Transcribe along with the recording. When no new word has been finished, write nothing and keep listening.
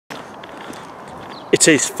It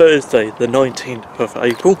is Thursday the 19th of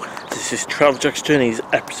April. This is Travel Jack's Journeys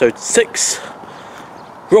episode 6.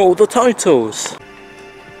 Roll the titles.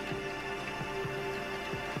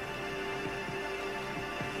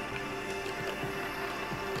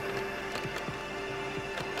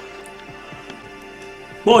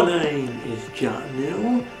 My name is Jack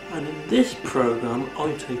Neal, and in this programme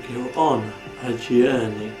I take you on a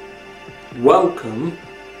journey. Welcome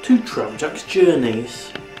to Travel Jack's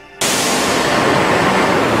Journeys.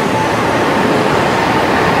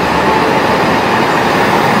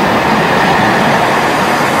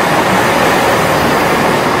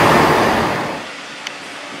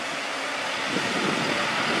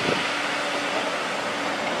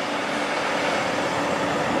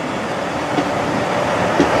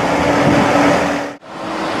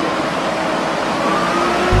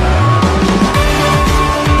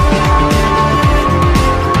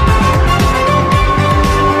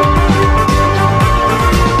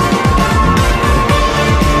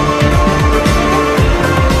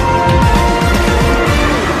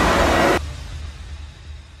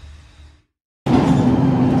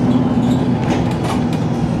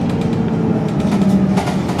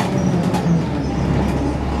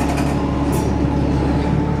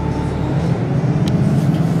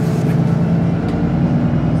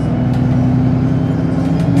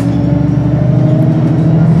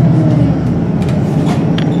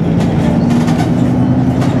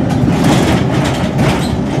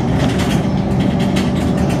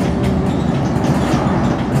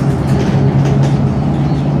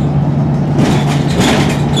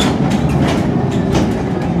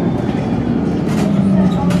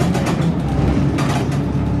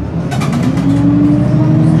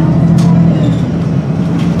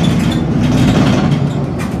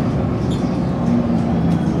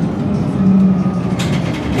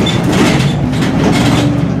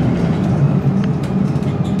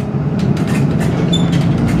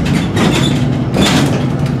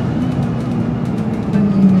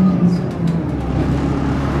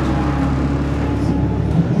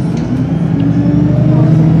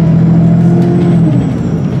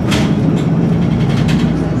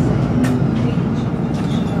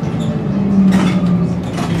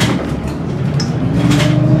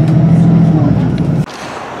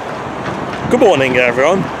 Good morning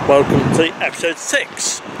everyone, welcome to episode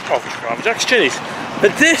 6 of Travel Jack's Journeys. For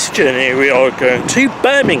this journey we are going to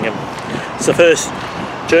Birmingham. It's the first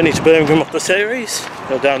journey to Birmingham of the series.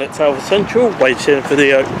 We're down at Telford Central waiting for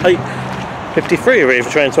the 8:53 ARRIVA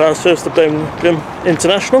Trains Wales Service to Birmingham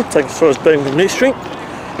International, taking us towards Birmingham New Street,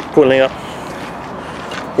 calling up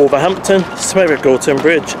Wolverhampton, Smerwick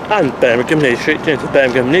Bridge and Birmingham New Street into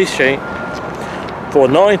Birmingham New Street for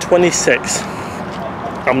 9:26.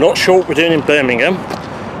 I'm not sure what we're doing in Birmingham.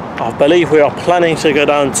 I believe we are planning to go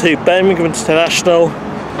down to Birmingham International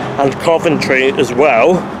and Coventry as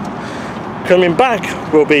well. Coming back,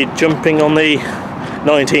 we'll be jumping on the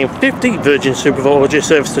 1950 Virgin Super Voyager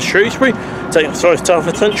Service to Shrewsbury, taking us to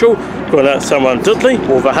Telford Central, going out somewhere in Dudley,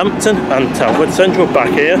 Wolverhampton and Telford Central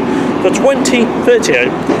back here for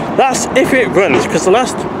 2038. That's if it runs, because the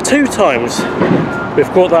last 2 times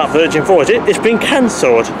we've caught that Virgin Voyager, it's been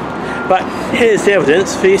cancelled. But here's the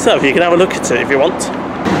evidence for yourself. You can have a look at it if you want.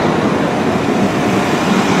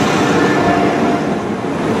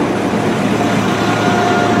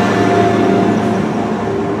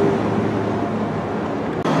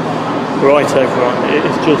 Right everyone, it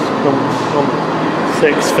is just on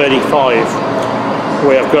 6:35.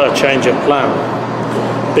 We have got to change of plan.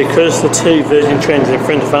 Because the 2 Virgin trains in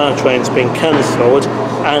front of our train's been cancelled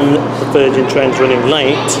and the Virgin train's running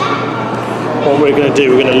late, what we're going to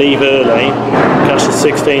do, we're going to leave early, catch the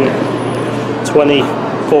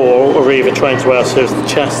 16:24 ARRIVA Trains Wales Service to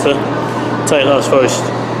Chester, take us first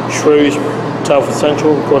Shrewsbury, Telford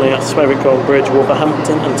Central, calling at Smerwick Bridge,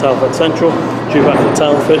 Wolverhampton and Telford Central, due back in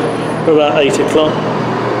Telford for about 8 o'clock.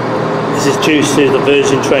 This is due to the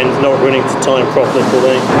Virgin trains not running to time properly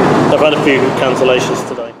today. They've had a few cancellations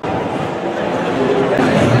today.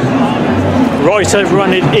 Right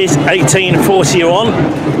everyone, it is 18:41.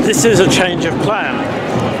 This is a change of plan.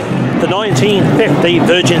 The 1950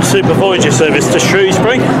 Virgin Super Voyager Service to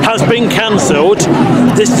Shrewsbury has been cancelled.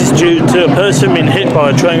 This is due to a person being hit by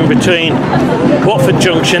a train between Watford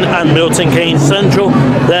Junction and Milton Keynes Central.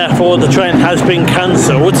 Therefore the train has been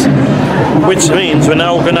cancelled. which means we're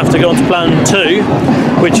now going to have to go on to plan 2,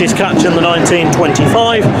 which is catching the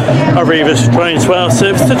 1925 ARRIVA Trains Wales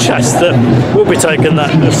Service to Chester. We'll be taking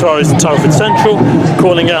that as far as Telford Central,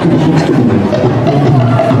 calling out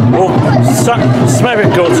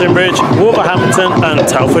Smethwick Gorton Bridge, Wolverhampton and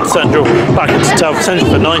Telford Central, back into Telford Central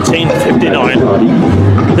for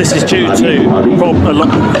 1959. This is due to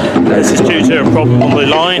a problem on the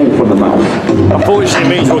line. Unfortunately, it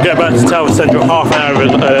means we'll get back to Telford Central half an hour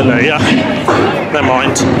earlier. Never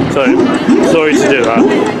mind. So sorry to do that.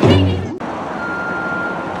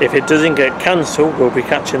 If it doesn't get cancelled, we'll be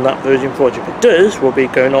catching that Virgin Voyager. If it does, we'll be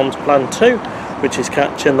going on to plan 2, which is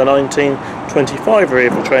catching the 1925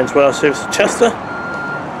 ARRIVA Trains Wales Service to Chester.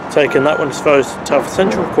 Taking that one as far as Telford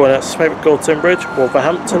Central, calling out Smethwick Gorton Bridge,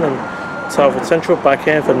 Wolverhampton and Telford Central, back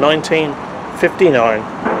here for 1959.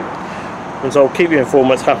 And so I'll keep you informed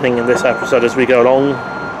what's happening in this episode as we go along.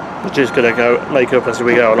 We're just going to make up as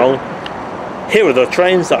we go along. Here are the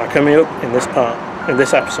trains that are coming up in this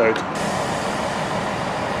episode.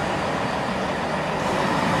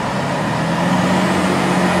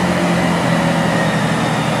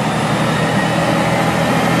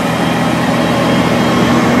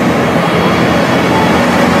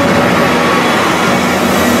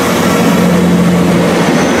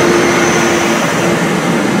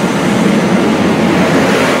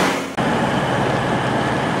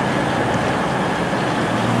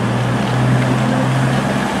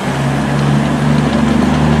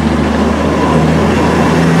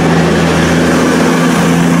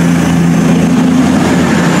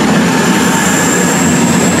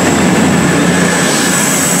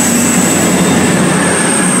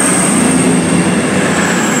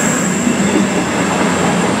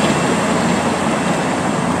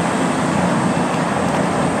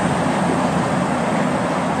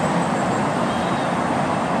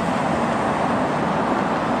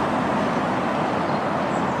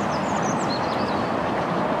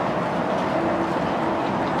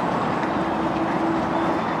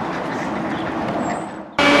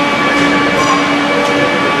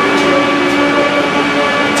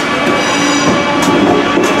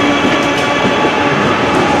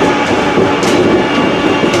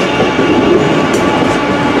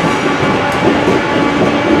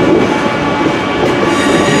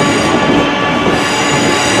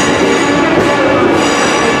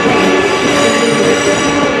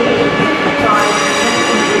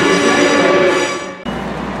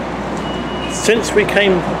 Since we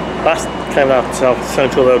came out to Telford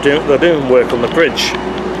Central, they're doing work on the bridge.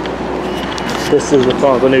 This is the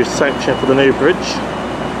part of the new section for the new bridge.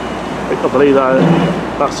 I believe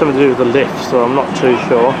that's something to do with the lift, so I'm not too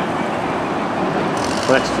sure.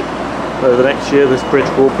 Over the next year, this bridge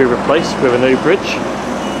will be replaced with a new bridge.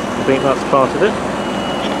 I think that's part of it.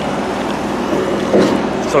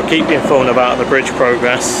 So I'll keep you informed about the bridge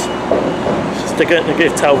progress. Just to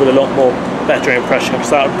give Telford a lot more better impression,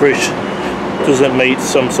 because that bridge doesn't meet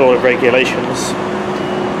some sort of regulations.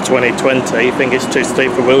 2020, I think it's too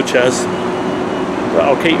steep for wheelchairs. But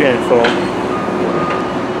I'll keep you informed.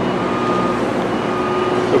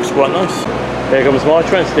 Looks quite nice. Here comes my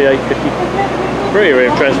train to the 853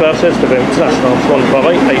 ARRIVA Trains Wales Service to Birmingham International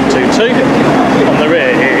 158822. On the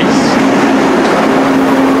rear is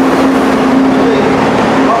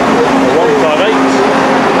 158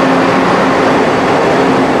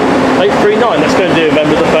 839. Let's go and do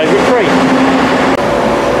Remember the Favourite 3.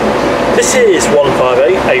 This is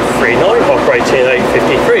 158839 operating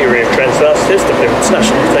 853 ARRIVA Trains Wales Service to Birmingham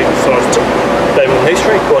International, taking size to Birmingham New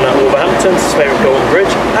Street, going out Wolverhampton, Smethwick Gorton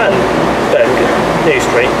Bridge and Birmingham New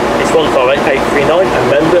Street. It's 158839,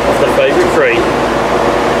 a member of the Favourite 3.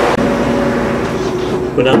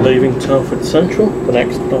 We're now leaving Telford Central. The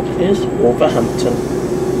next stop is Wolverhampton.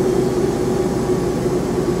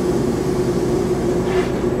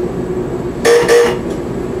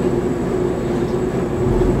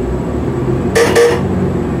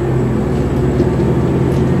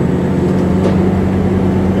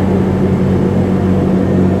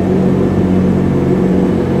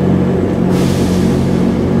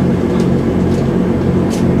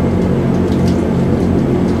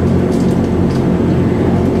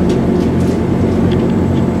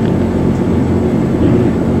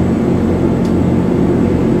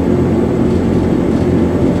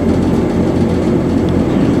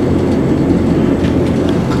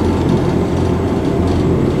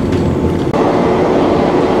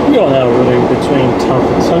 We are now running between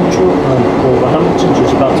Telford Central and Wolverhampton,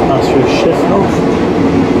 just about to pass through Sheffield.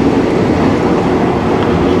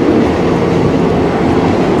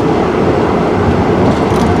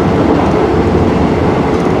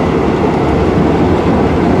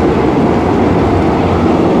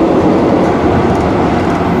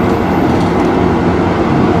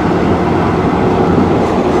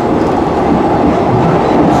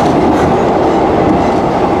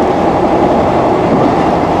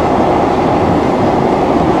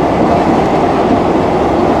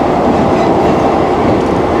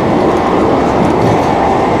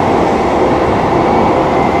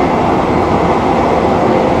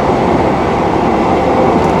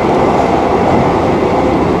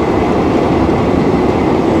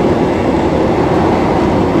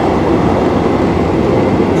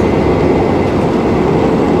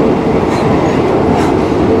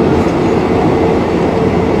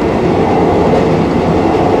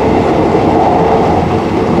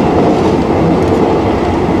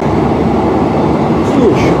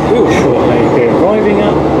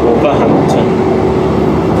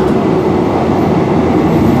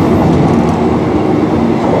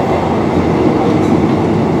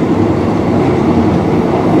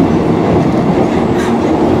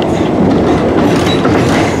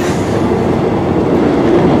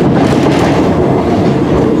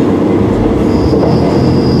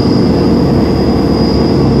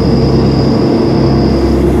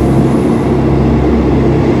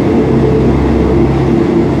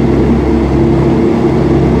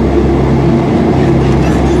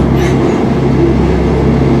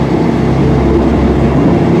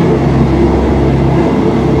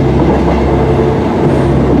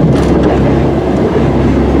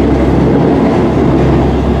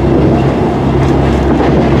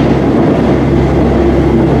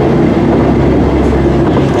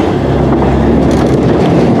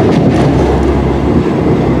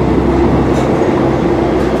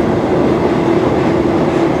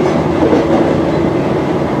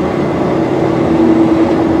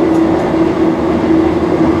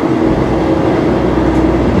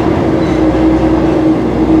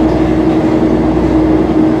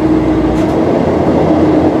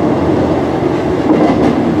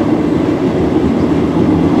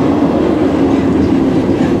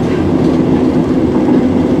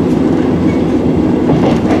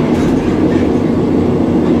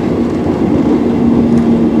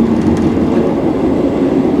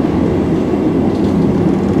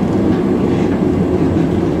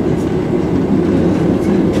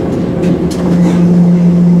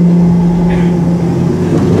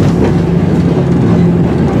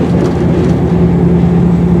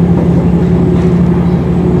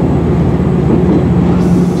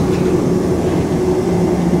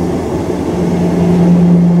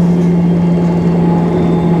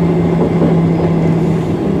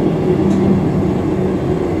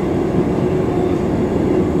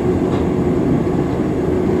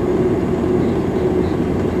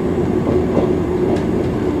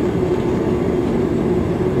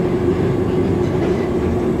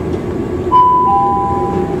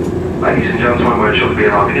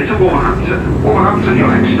 Welcome into Wolverhampton. Wolverhampton, your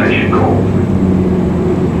next station call.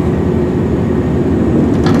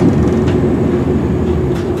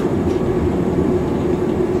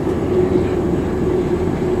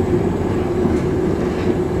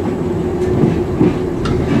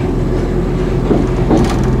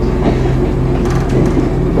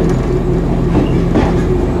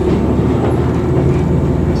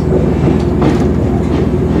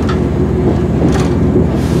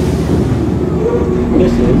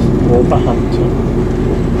 This is Wolverhampton.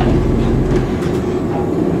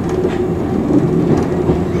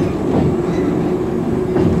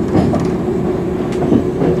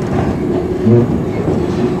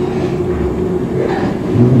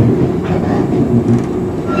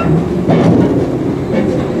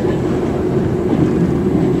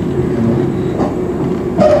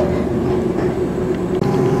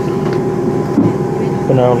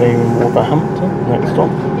 We're now leaving Wolverhampton. Next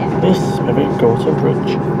stop is Apirl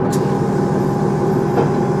Bridge.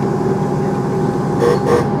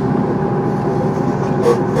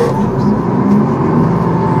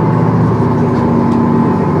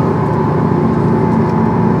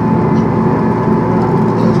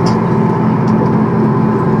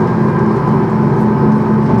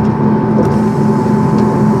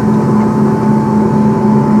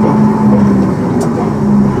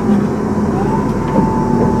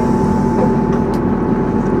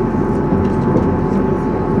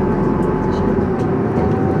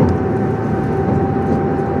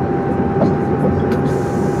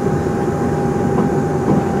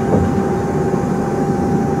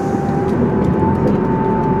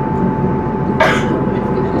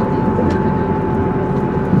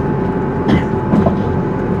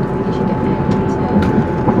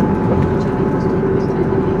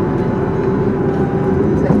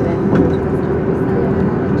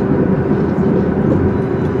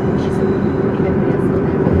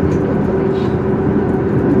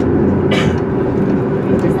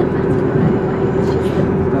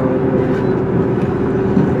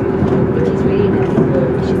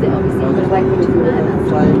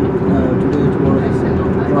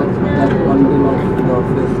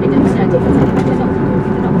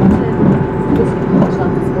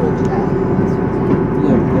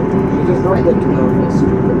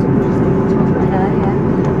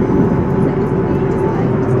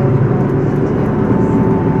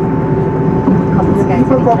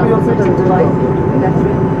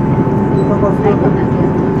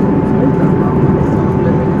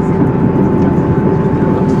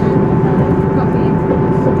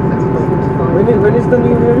 When is the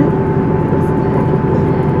new hearing?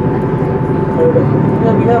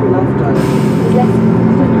 Yeah, we have enough time.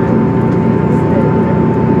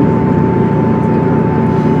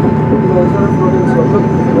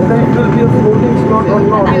 Whether it will be a floating slot or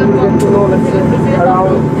not, we will get to know, let's say,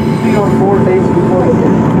 around 3 or 4 days before the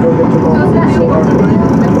day. We'll get to know. So,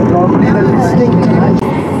 normally the listing time.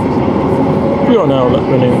 We are now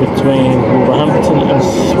running between Wolverhampton and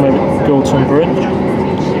Apirl Bridge.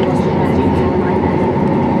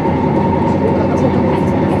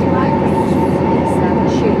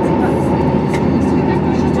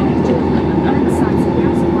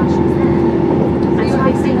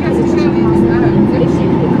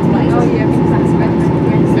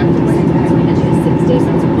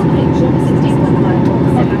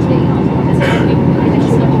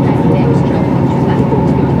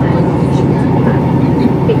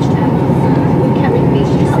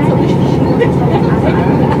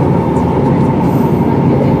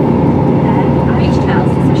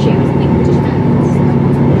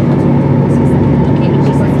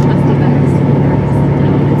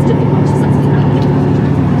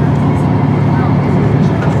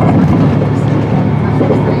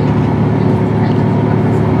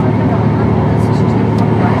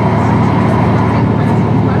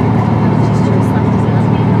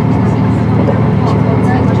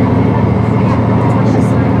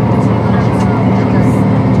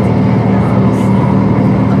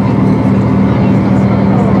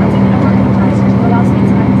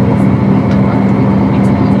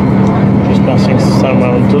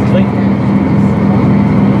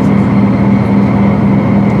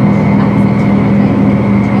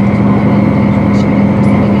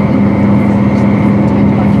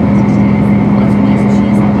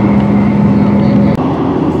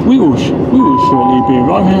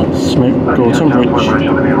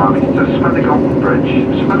 Apirl Bridge.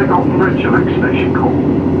 Apirl Bridge, your next station call.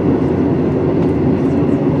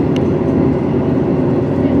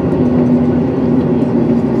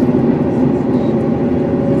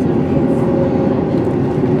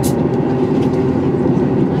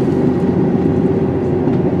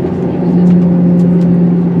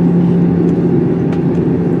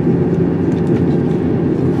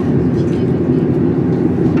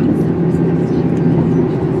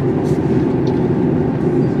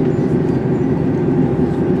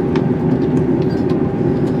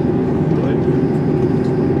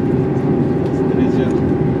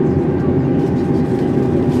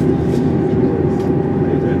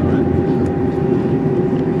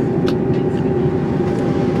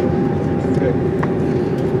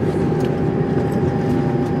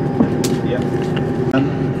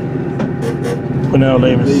 now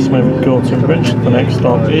leaving Smith Gorton Bridge. The next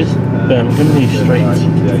stop is Birmingham New Street.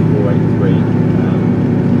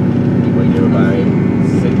 When you're about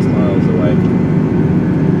 6 miles away.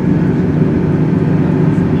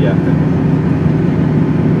 Yeah.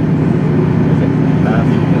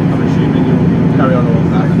 I'm assuming you'll carry on all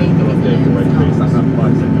that and then go on the 843, so that's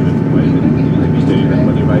about 5-7 minutes away. If you do, then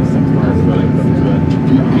when you're about 6 miles away, you've got to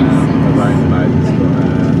a roundabout. It's got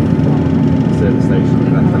a service station on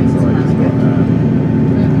the left hand side. It's got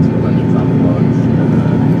London Travel Lodge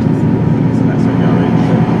and it's an Esso garage.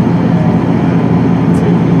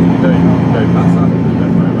 Go past that,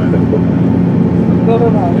 don't worry about it.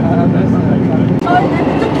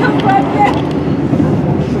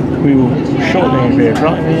 We will shortly be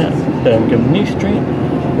arriving at Birmingham New Street.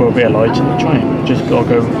 We'll be alighting the train. Just gotta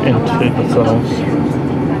go into the tunnels.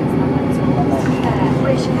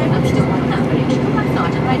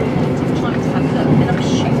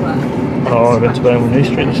 Oh, we're going to Birmingham New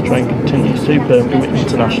Street. This train continues to Birmingham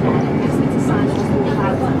International.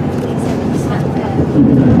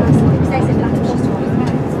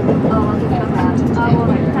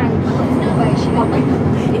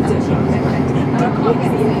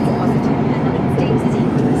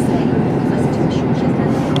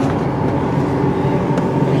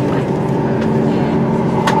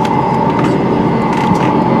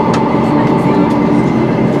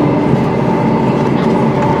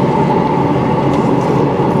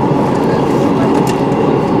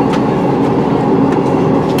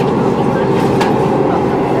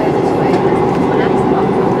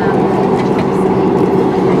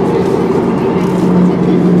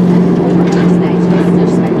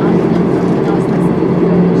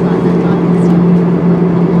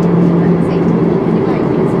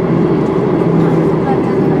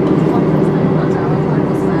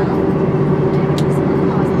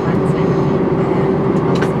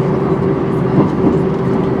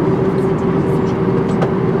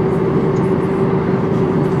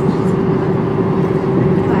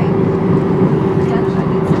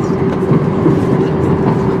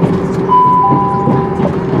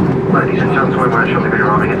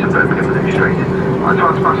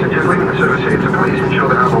 Passengers leaving the service here to please ensure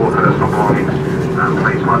they have all personal belongings and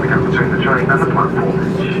please mind the gap between the train and the platform.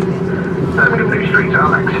 Birmingham New Street,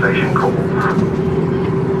 our next station call.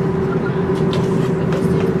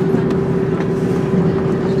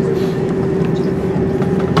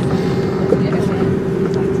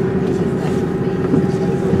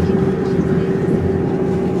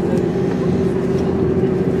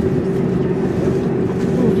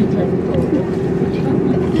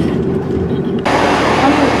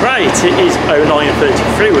 It is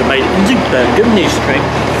 09:33. We're made into Birmingham New Street.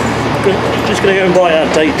 Just going to go and buy our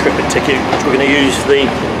day tripper ticket, which we're going to use to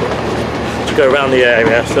go around the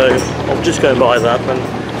area. So I'll just go and buy that, and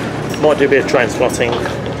might do a bit of train spotting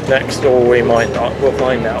next, or we might not. We'll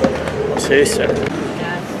find out. I'll see you soon.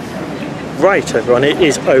 Right, everyone. It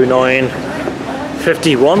is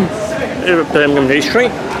 09:51 here at Birmingham New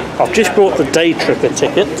Street. I've just bought the day tripper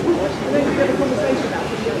ticket,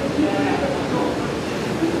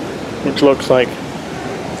 which looks like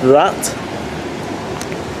that.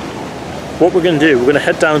 What we're going to do, we're going to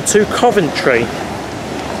head down to Coventry.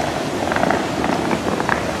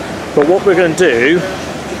 But what we're going to do,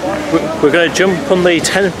 we're going to jump on the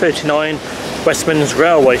 10:39 West Midlands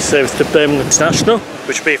Railway Service to Birmingham International,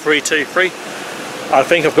 which will be 323. I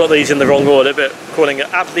think I've got these in the wrong order, but calling it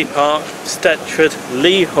Abley Park, Stetford,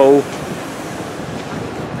 Lee Hull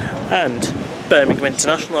and Birmingham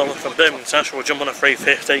International. From Birmingham International we'll jump on a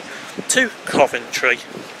 350 to Coventry.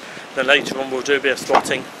 Then later on we'll do a bit of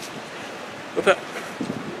spotting up at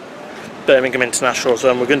Birmingham International,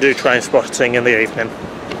 so we're going to do train spotting in the evening.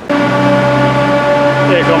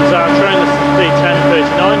 Here comes our train. This is the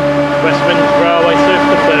 10:39 West Midlands Railway Service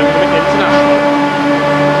to Birmingham International.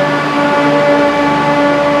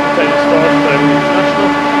 Take the start of Birmingham International.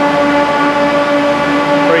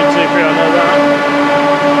 323, I know that.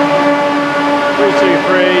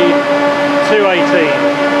 323, 218.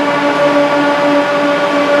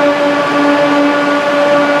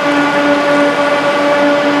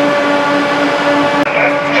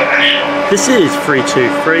 This is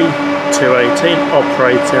 323, 218,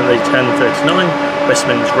 operating the 10:39 West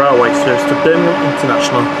Midlands Railway Service to Birmingham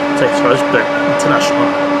International. Takes us to Birmingham International.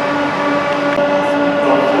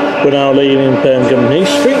 We're now leaving Birmingham New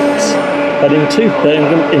Street, heading to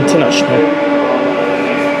Birmingham International.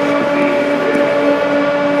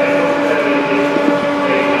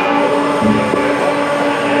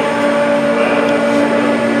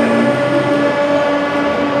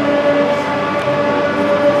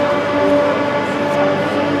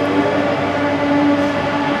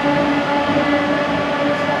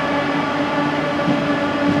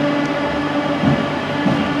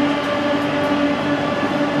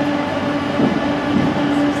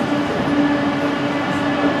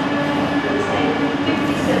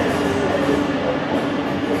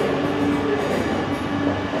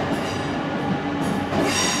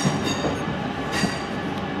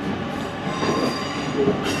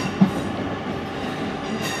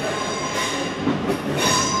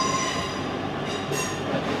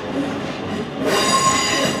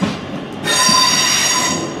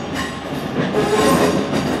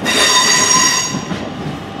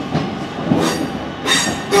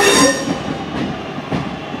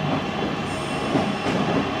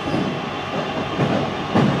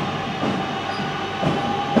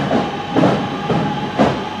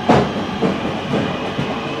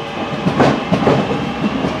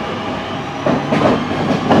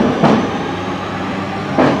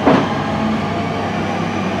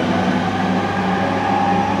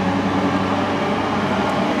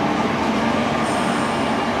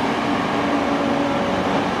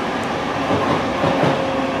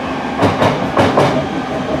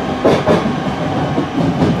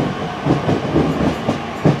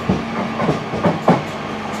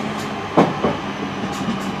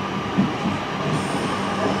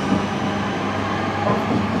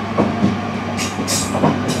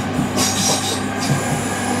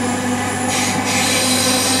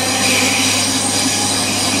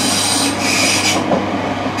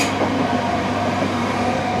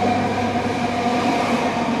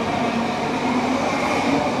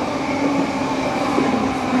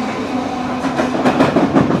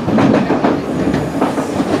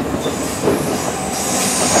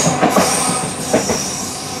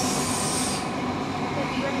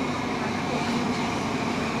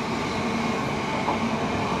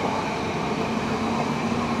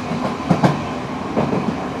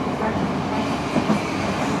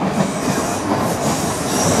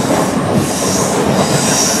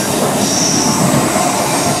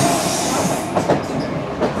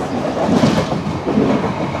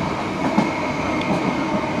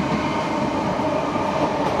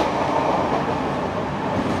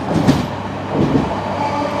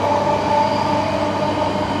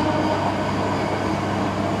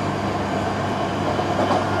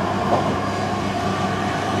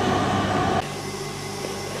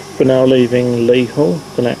 We're now leaving Lee Hall.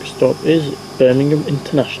 The next stop is Birmingham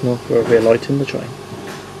International, where we're alighting the train.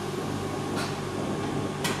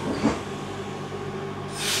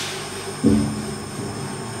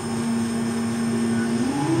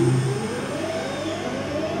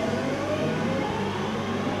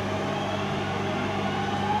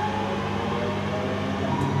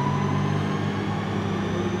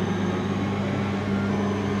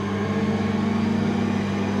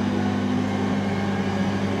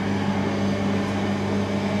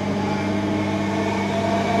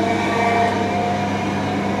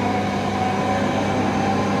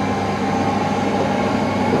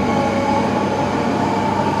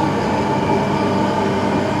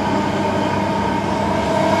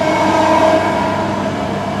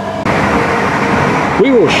 We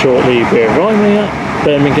will shortly be arriving at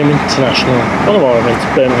Birmingham International. On arriving to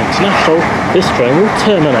Birmingham International, this train will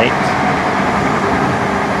terminate.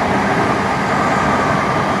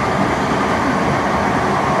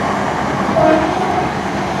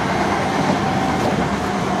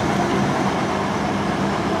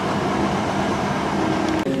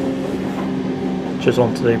 Just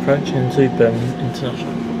onto the approach into Birmingham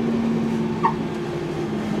International.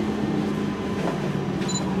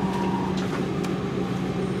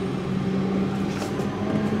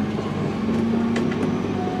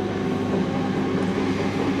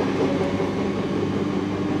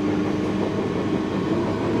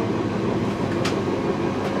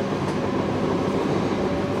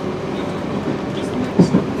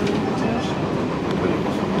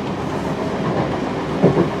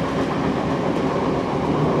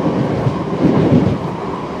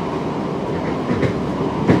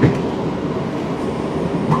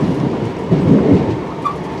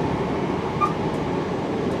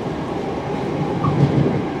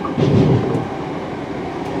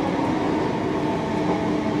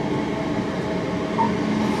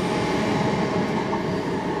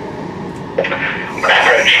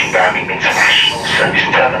 Birmingham International Service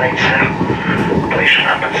terminates now. Please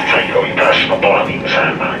remember to take all your personal belongings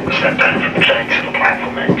home and step down from the train to the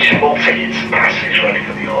platform edge. All tickets and passes ready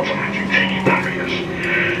for the automatic ticket barriers.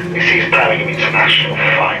 This is Birmingham International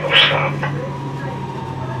final stop.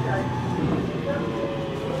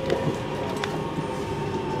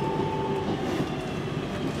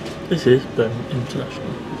 This is Birmingham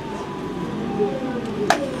International.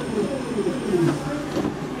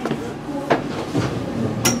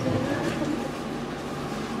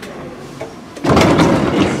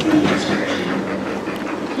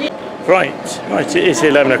 Right, it is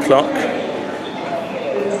 11 o'clock.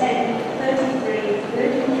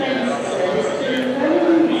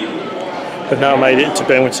 We've now made it into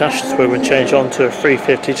Birmingham International, so we're going to change on to a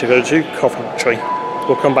 350 to go to Coventry.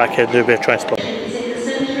 We'll come back here and do a bit of transport.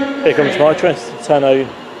 Here comes my train,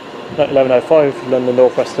 11:05, London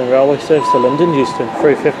Northwestern Railway Service to London Euston,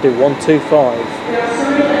 350 125.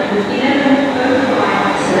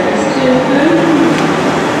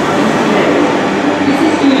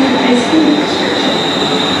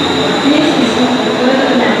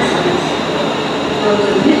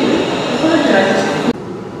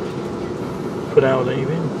 We're now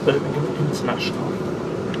leaving Birmingham International.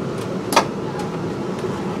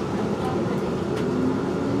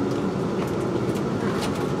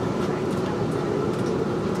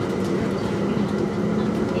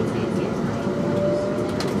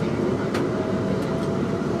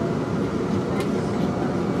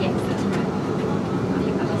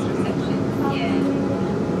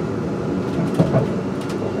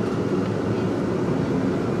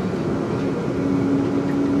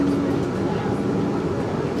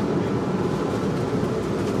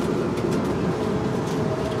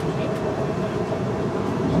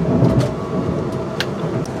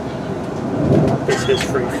 This is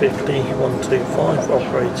 350 125,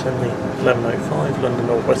 operating the 11:05 London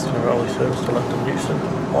Northwestern Railway Service to London Euston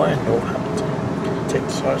I and Northampton. Take the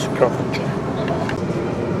sites of Coventry.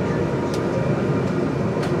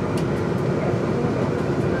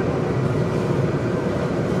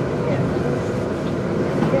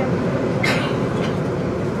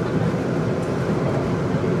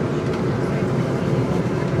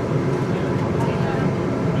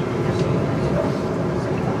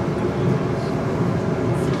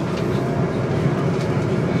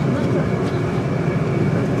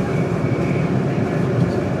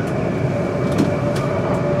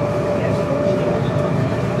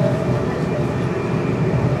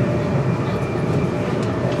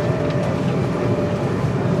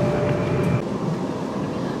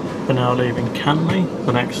 We're now leaving Canley.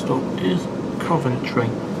 The next stop is Coventry.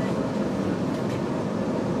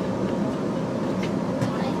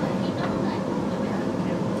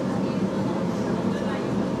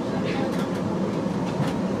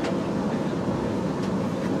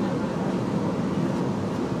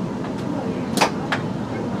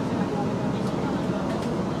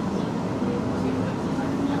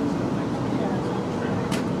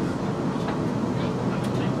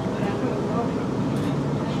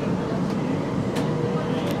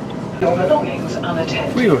 Your belongings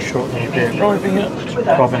unattended. We will shortly be arriving at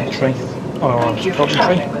Coventry. Thank you for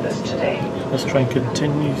travelling with us today. This train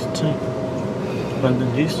continues to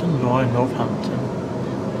London Euston I, Northampton.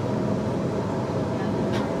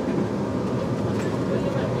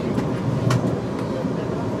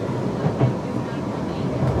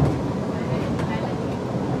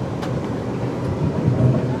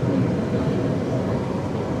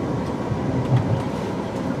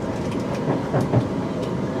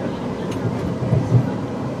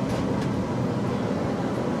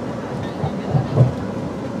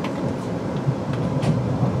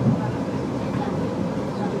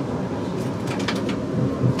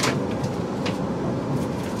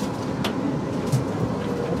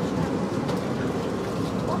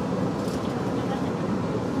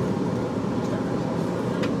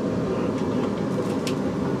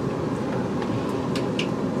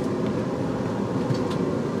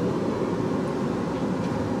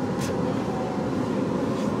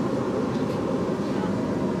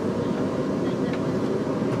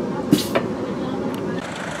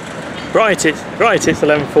 Right, it's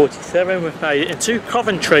 11:47. We've made it into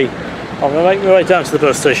Coventry. I'm going to make my way down to the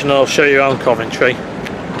bus station and I'll show you around Coventry.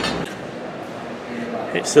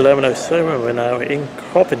 It's 11:07. We're now in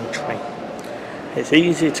Coventry. It's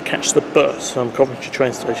easy to catch the bus from Coventry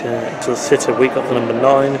train station into the city. We got the number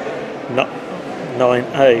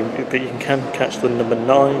 9A, but you can catch the number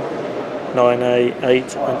 9, 9A,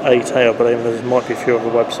 8 and 8A. I believe there might be a few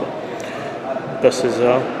other website buses.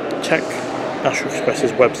 Check National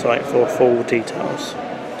Express's website for full details.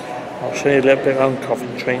 I'll show you a little bit around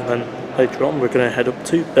Coventry, and then later on we're going to head up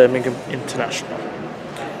to Birmingham International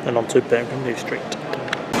and on to Birmingham New Street.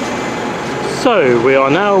 So we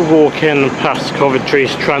are now walking past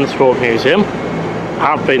Coventry's Transport Museum.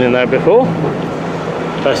 I've been in there before.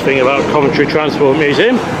 Best thing about Coventry Transport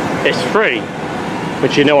Museum, it's free,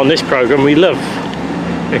 which you know on this programme we love,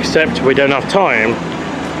 except we don't have time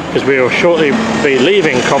because we will shortly be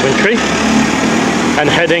leaving Coventry and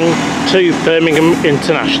heading to Birmingham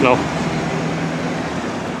International.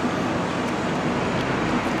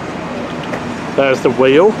 There's the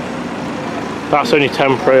wheel. That's only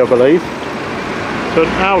temporary, I believe. So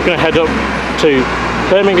now we're going to head up to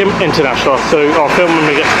Birmingham International. So I'll film when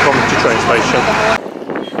we get to Coventry train station.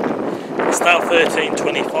 It's now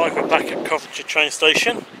 13:25. We're back at Coventry train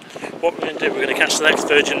station. What we're going to do, we're going to catch the next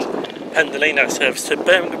Virgin Pendolino service to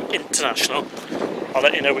Birmingham International. I'll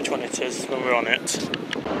let you know which one it is when we're on it.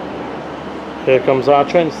 Here comes our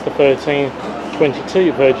train. It's the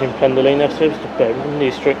 13:22 Virgin Pendolino service to Birmingham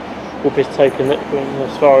New Street. Will be taking it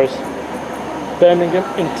as far as Birmingham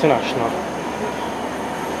International.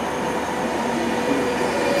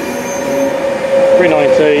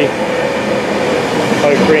 390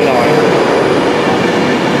 039.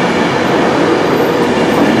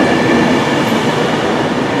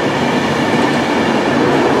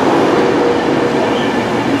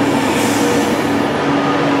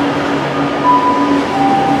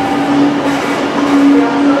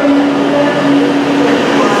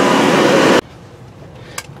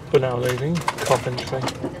 We're now leaving Coventry.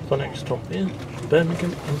 The next stop is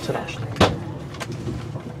Birmingham International.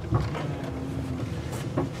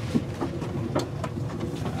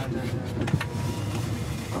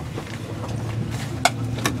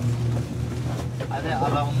 అదే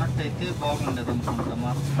అలా ఉన్నట్టయితే బాగుండేది అనుకుంటా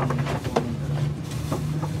మార్చుకుంటే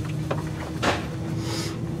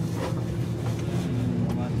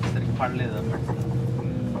సరిగ్గా పడలేదు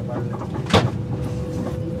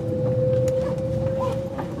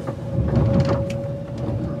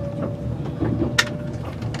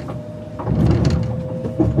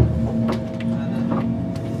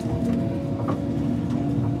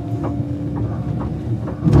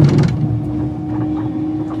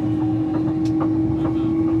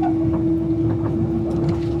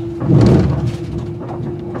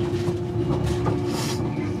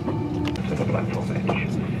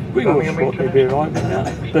We will shortly be arriving at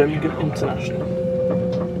Birmingham International.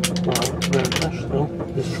 International,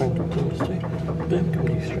 this train continues to Birmingham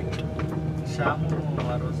New Street. Shyam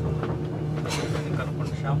ఆ రోజు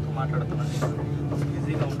కనుక్కుంటే శ్యామ్తో మాట్లాడుతున్నాను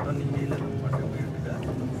బిజీగా ఉంటాను నీకు వేయలేదు అనమాట వీడిగా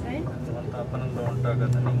అంత పనుల్లో ఉంటావు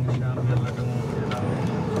కదా నీకు శ్యామ్ వెళ్ళడం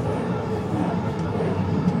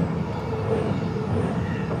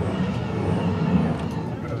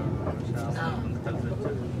శ్యామ్ కలిసి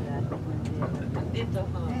వచ్చాడు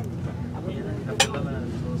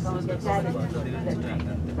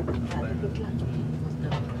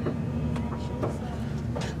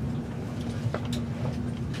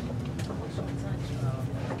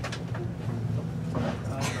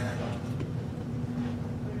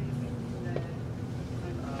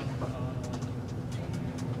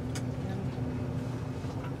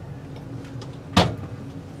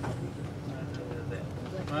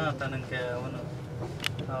తనకి అవును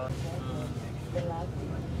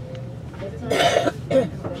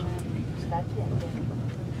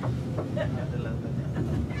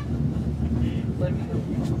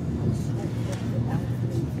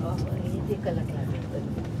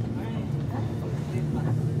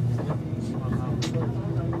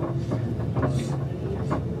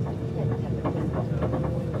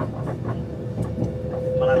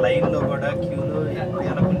మన లైన్లో కూడా క్యూలో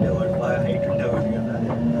వెనకుండేవాడు బాగా హైట్ ఉండేవాడు కదా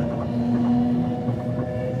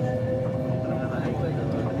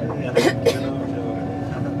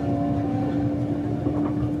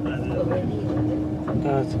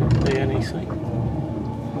That's the NEC.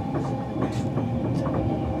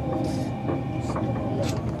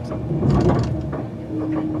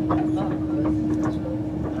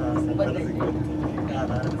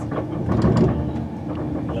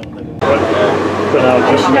 But now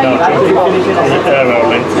just Apirl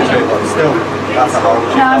link. Still, that's a whole.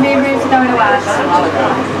 No, I mean, we're going away.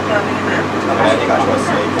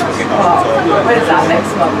 When is that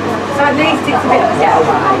next month? So at least it's a bit of a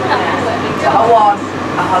getaway. But I want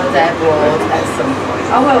a holiday abroad at some point.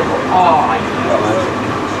 I will,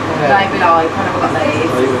 maybe like when I've got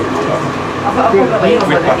leave. I've got a couple of weeks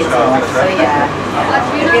when I get off, so yeah.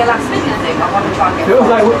 It'll be a last minute thing. I want to try and get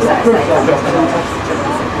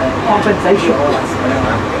compensation.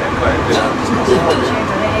 Even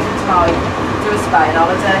tonight, do a Spain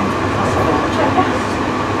holiday.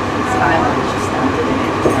 Spain,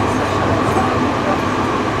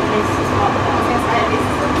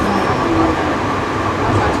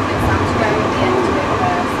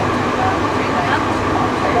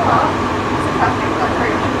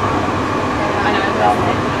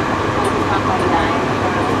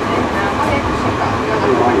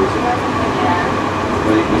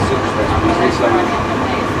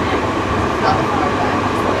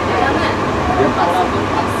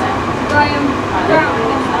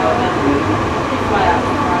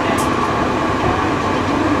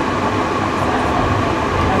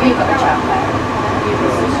 have you got a chat there?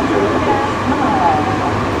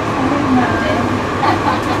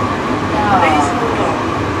 Please hold on.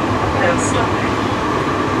 They'll stop it.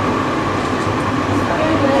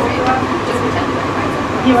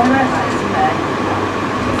 You are right.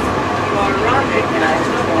 You are arriving at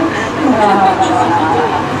London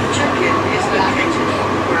check-in is located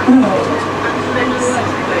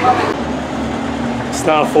It's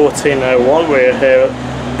now 14:01. We're here at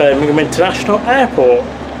Birmingham International Airport.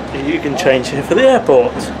 You can change here for the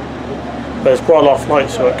airport. There's quite a lot of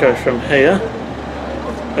flights that go from here.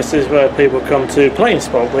 This is where people come to plane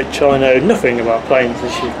spot, which I know nothing about planes,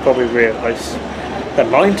 as you probably realise. Never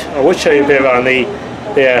mind, I would show you a bit around the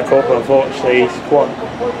airport, but unfortunately it's quite...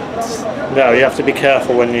 No, you have to be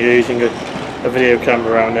careful when you're using a video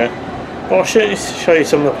camera around here. But I'll show you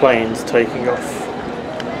some of the planes taking off.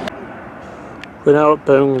 We're now at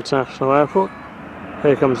Birmingham International Airport.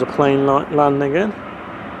 Here comes the plane landing in.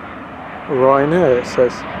 Right here it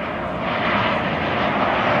says.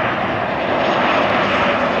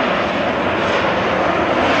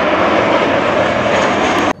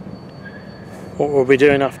 What we'll be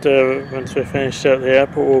doing after, once we're finished at the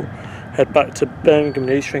airport, we'll head back to Birmingham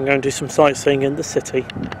New Street and go and do some sightseeing in the city.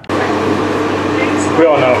 We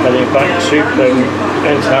are now heading back to Birmingham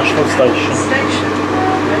International Station.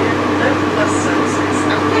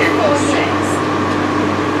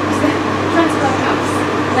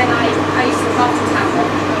 Then I used to look after Tower,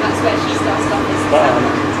 and that's where she started off this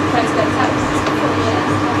Transperth House.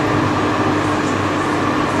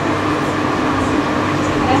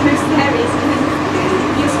 Most scary is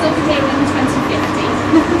you'll still be here in 2050.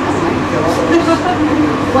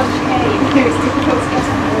 What came here is difficult to get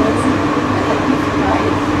on board.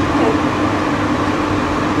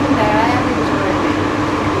 No, I am enjoying it.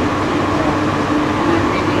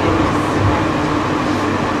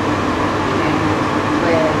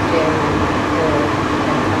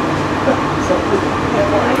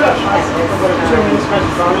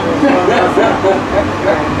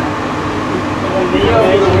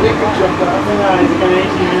 And I really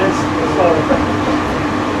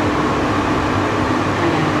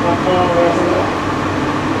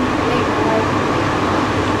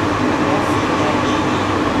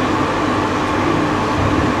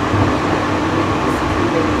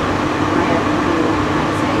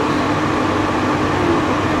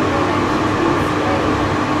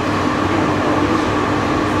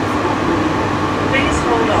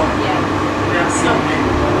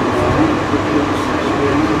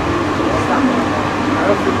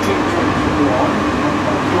Have 15, 21.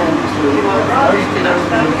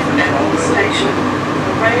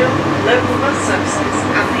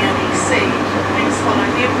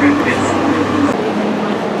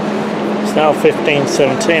 now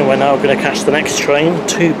 15:17. We're now going to catch the next train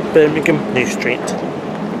to Birmingham New Street.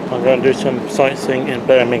 I'm going to do some sightseeing in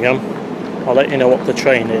Birmingham. I'll let you know what the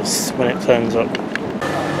train is when it turns up.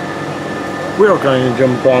 We are going to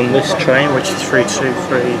jump on this train, which is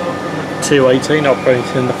 323-218,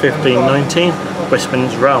 operating in the 1519 West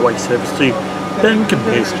Midlands Railway Service to Birmingham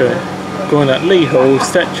New Street, going at Lee Hall,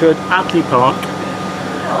 Stetchard, Adley Park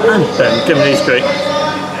and Birmingham New Street.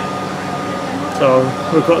 So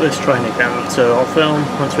we've got this train again, so I'll film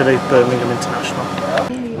once we leave Birmingham International.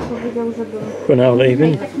 We're now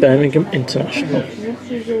leaving Birmingham International.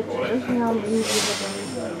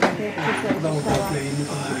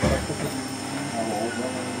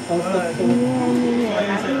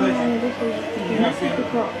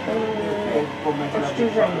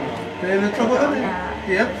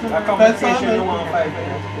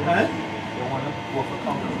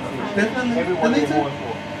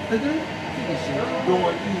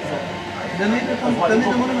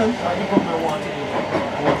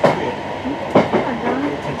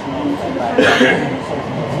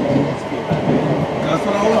 That's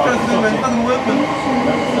what I was trying to do, man. It doesn't work, man.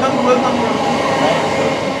 It doesn't work, man.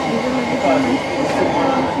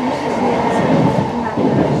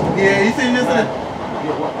 Yeah, he's seen this, isn't it?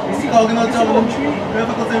 He's talking on job.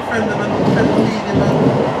 Whoever got their friend, man. Friend of leading, man.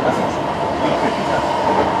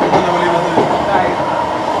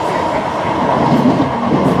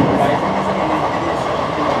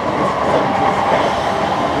 Yeah.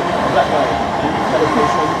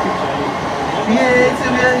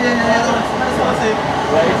 That's what I say.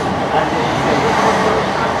 Right?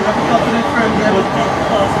 You have to talk to their friend, yeah.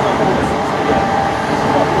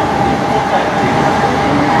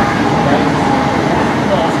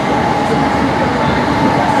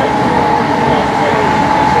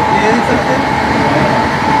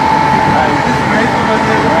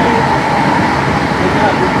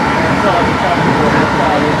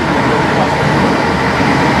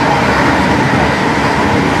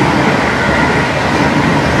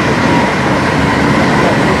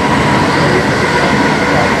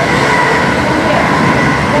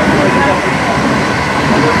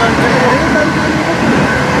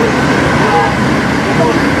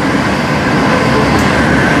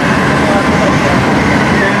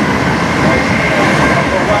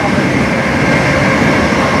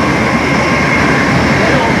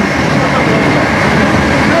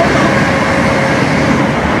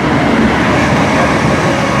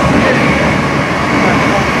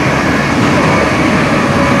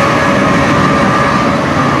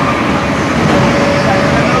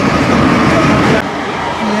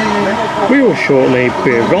 We will shortly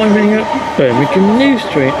be arriving at Birmingham New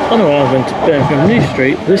Street. On arriving to Birmingham New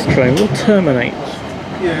Street, this train will terminate.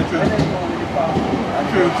 Yeah, true.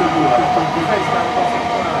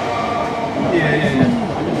 Yeah.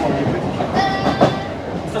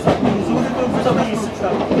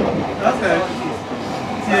 Okay.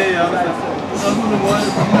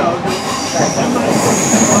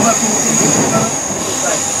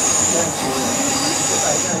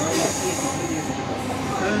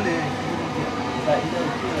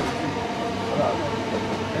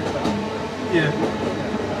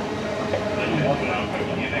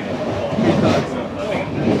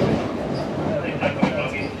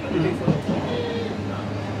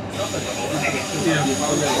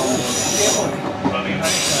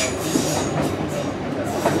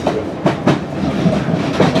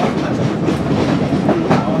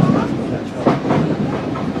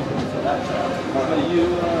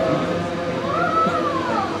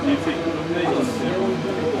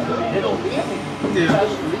 Yeah,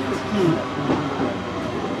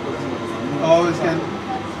 always can.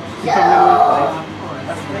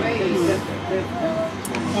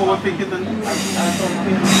 Forward thinking then.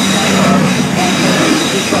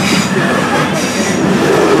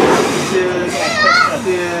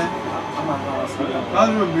 Yeah. I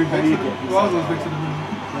remember being vexed. I was always vexed in the middle.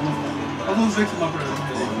 I was always vexed with my brother.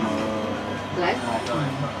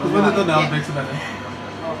 Because when they're done now, I was vexed about it.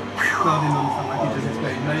 So I didn't understand, like you just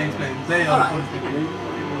explained. Now you explained. They are the people.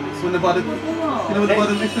 When the bottom, when the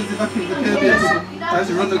bottom expensive vacuums the curb, I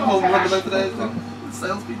actually run the home, run them out for that.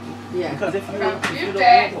 Salespeople. Yeah. Because if you don't know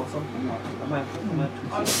something, I might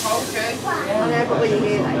okay. I know, but when you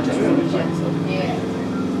hear that, it just rubs you. Yeah.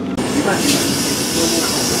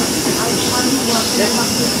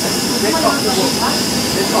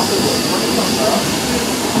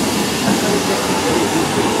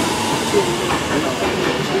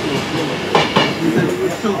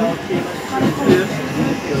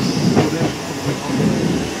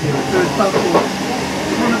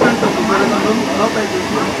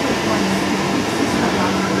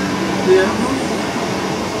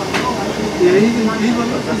 Yeah, he's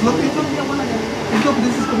looking for he's got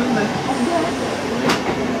this is coming there.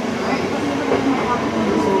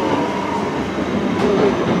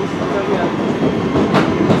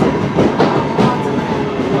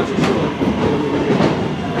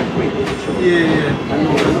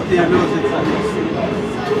 Yeah, no,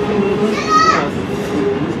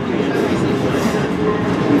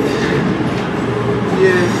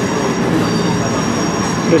 yeah.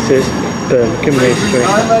 This is Birmingham New Street. I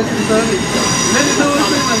like the service. Let me know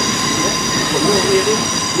what's in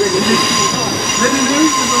Let me know.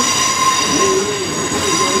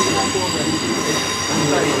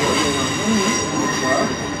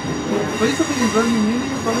 But it's something in Birmingham,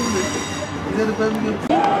 probably. Is that a Birmingham?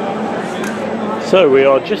 So we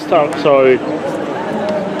are just outside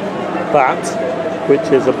that, which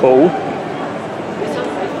is a ball,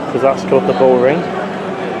 because that's called the ball ring.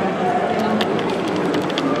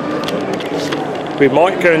 We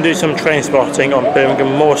might go and do some train spotting on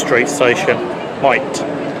Birmingham Moor Street station. Might.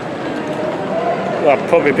 That'll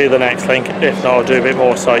probably be the next link. If not, I'll do a bit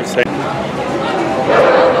more sightseeing.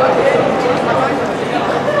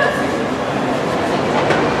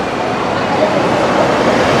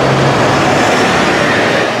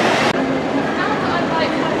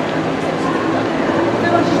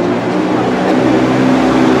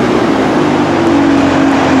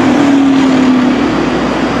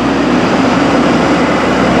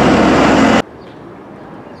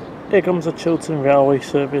 Here comes the Chiltern Railway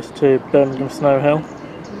Service to Birmingham Snow Hill.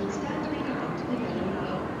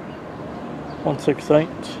 168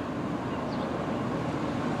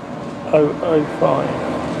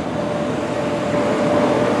 005.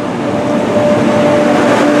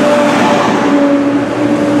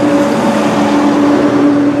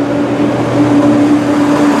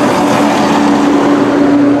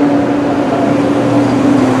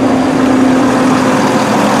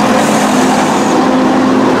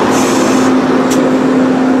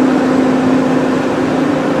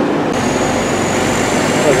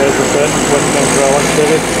 West Midlands Railway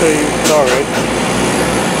Service to Norwich.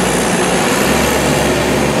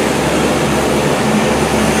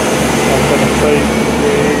 And 172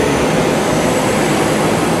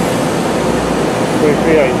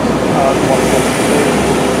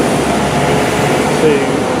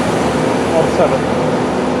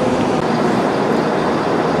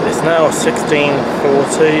 It's now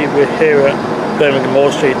 16:40. We're here at Birmingham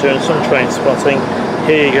Moor Street doing some train spotting.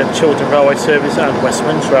 Here you get Chiltern Railway Service and West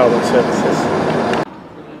Midlands Railway Services.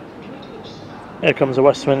 Here comes the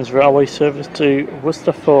West Midlands Railway Service to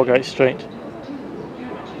Worcester Foregate Street.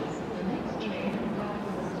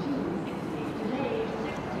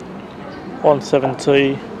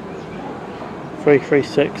 (170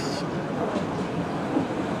 336).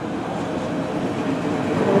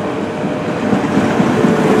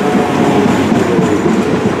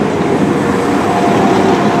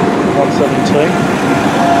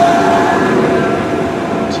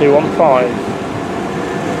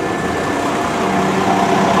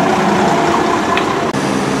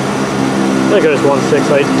 There goes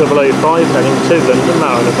 168 005 heading to London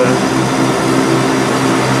Marylebone.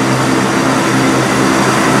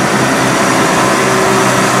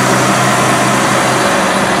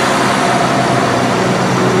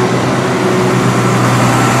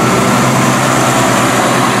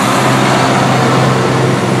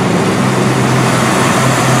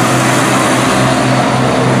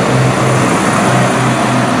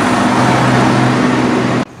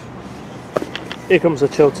 Here comes the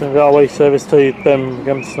Chiltern Railway Service to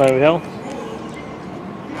Birmingham Snow Hill.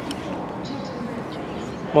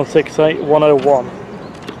 168 101.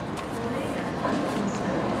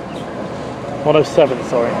 107,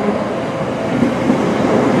 sorry.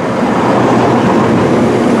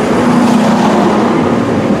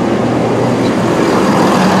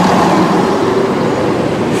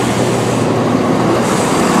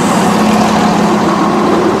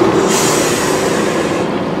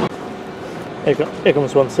 Here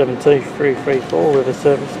comes 172 334 with a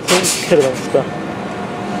service to Kidderminster.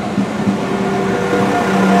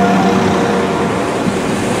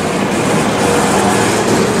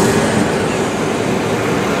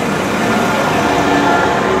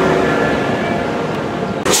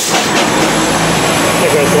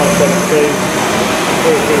 Here goes 172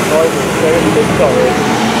 335 with a service to Norwich.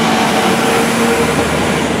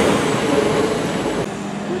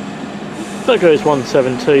 There goes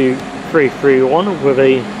 172 331 with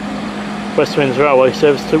a West Midlands Railway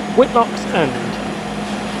Service to Whitlock's End.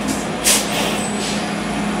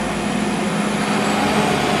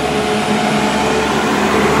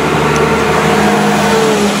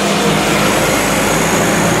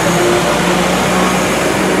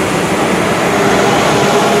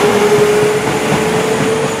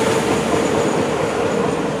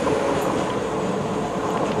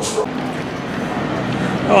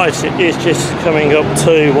 Right, it's just coming up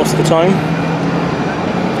to, what's the time?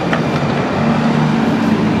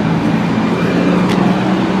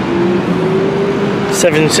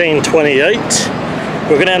 $17:28.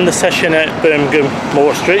 We're going to end the session at Birmingham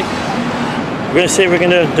Moor Street. We're going to see if we're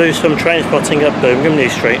going to do some train spotting at Birmingham New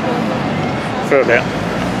Street for a bit.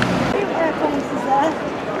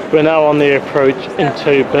 We're now on the approach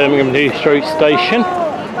into Birmingham New Street station.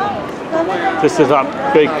 This is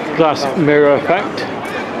that big glass mirror effect,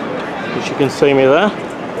 which you can see me there.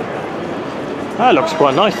 That looks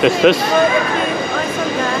quite nice, this does.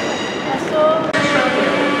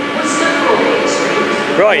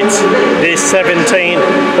 Right, it is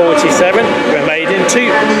 17:47. We're made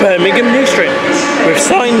into Birmingham New Street. We've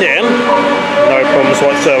signed in, no problems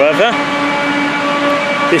whatsoever.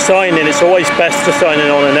 If you sign in, it's always best to sign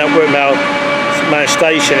in on a network mail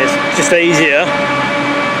station. It's just easier.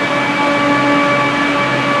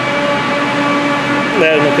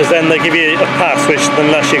 Because then they give you a pass, which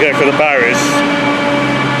unless you go for the barriers.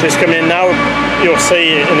 Just coming in now, you'll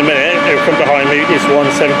see in a minute, it'll come behind me, is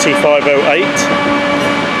 175.08.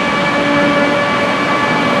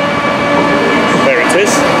 There it is.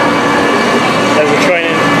 There's a train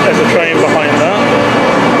behind that.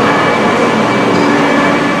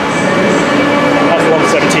 That's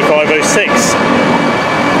 175.06.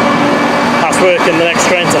 That's working the next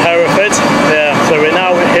train to Hereford. Yeah, so we're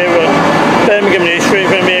now here at Birmingham New Street.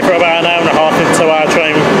 We're going to be here for about an hour and a half until our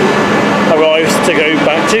train arrives to go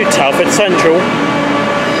back to Telford Central.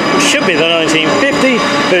 It should be the 1950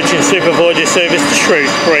 Virgin Super Voyager Service to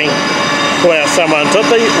Shrewsbury, going out somewhere in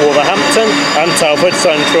Dudley, Wolverhampton and Telford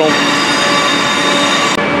Central.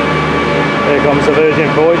 Here comes the Virgin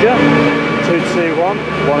Voyager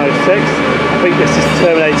 221-106. I think this is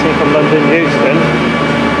terminating from London Euston.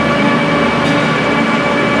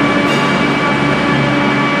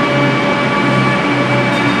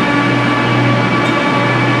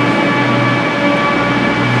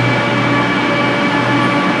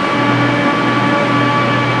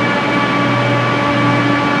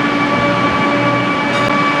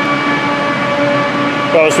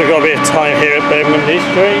 We've got a bit of time here at Birmingham New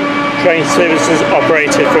Street. Train services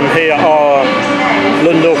operated from here are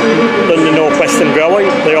London Northwestern Railway.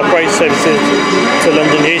 They operate services to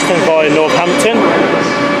London Euston via Northampton.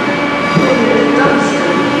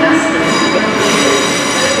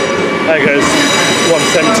 There goes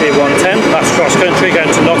 170, 110. That's cross country going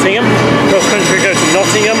to Nottingham. Cross country goes to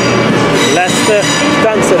Nottingham, Leicester,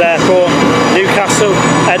 Stansted Airport, Newcastle,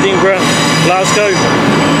 Edinburgh, Glasgow,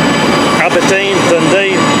 Aberdeen,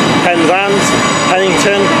 Dundee, Penzance,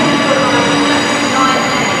 Pennington,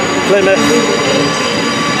 Plymouth,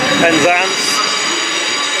 Penzance.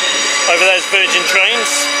 Over there's Virgin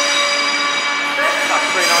Trains.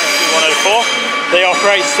 That's 390-104. They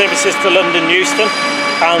operate services to London Euston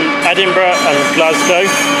and Edinburgh and Glasgow.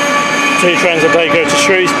 2 trains a day go to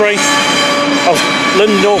Shrewsbury.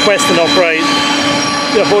 London Northwestern operate,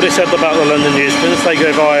 I've already said about the London Euston, they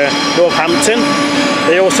go via Northampton.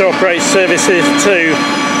 They also operate services to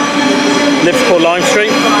Liverpool Lime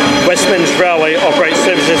Street. West Midlands Railway operates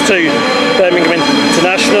services to Birmingham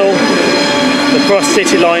International. The Cross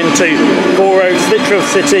City Line to Four Oaks, Litchfield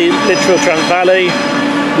City, Litchfield Trent Valley,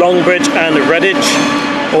 Longbridge and Redditch.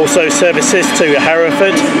 Also services to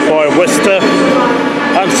Hereford via Worcester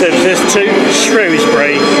and services to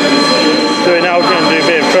Shrewsbury. So we're now going to do a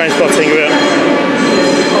bit of train spotting at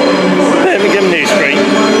Birmingham New Street.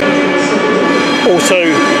 Also,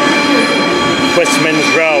 West Midlands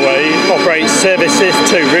Railway operates services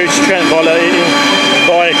to Rouge Trent Valley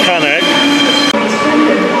via Cannock.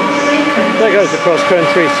 There goes the cross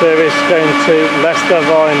country service going to Leicester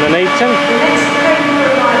via Nuneaton.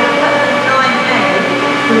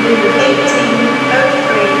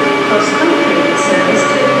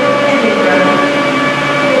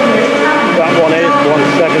 That one is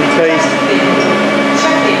 170.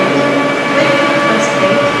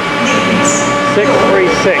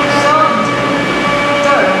 636.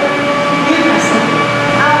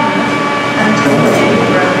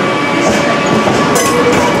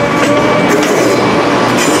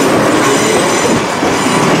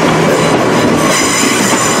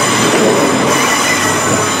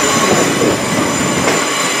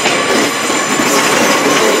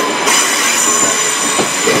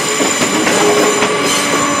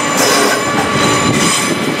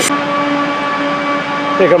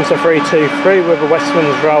 Here comes the 323 with the West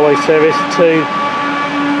Midlands Railway Service to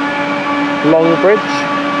Longbridge.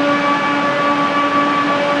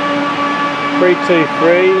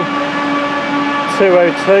 323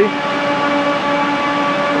 202.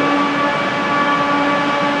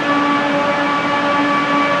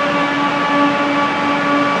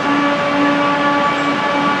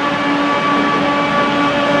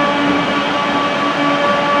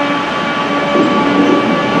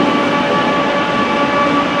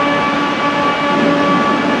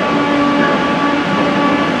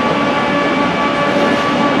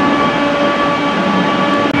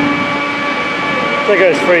 There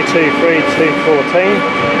goes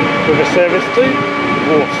 323214 with a service to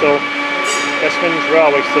Walsall. West Midlands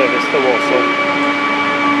Railway Service to Walsall.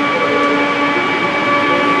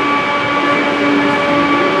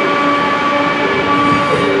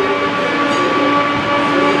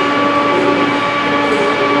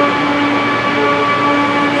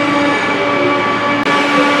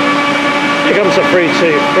 Here comes a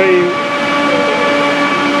 323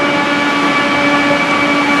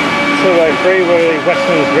 203 with the West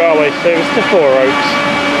Midlands Railway Service to Four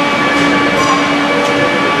Oaks.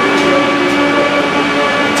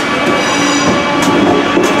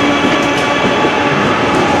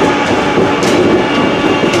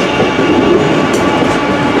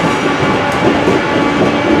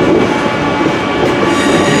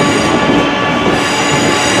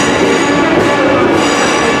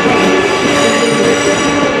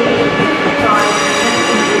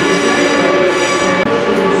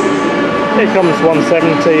 Here comes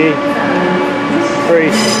 170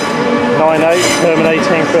 398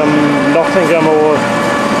 terminating from Nottingham or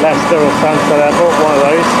Leicester or Stansted Airport, one of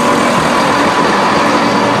those.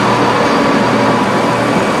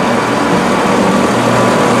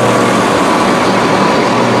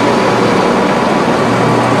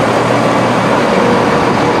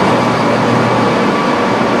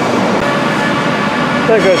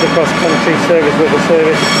 There goes a cross-country service with a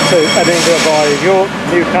service to Edinburgh via York,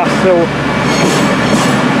 Newcastle,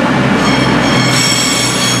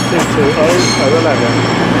 220011.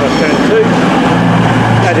 That's going to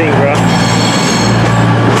Edinburgh.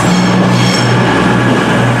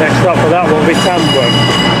 Next stop for that one will be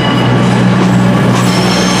Tamworth.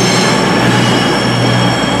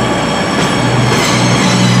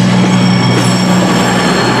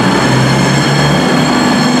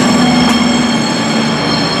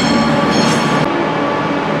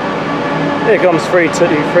 Here comes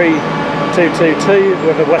 323222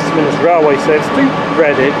 with the West Midlands Railway Service to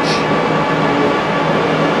Redditch.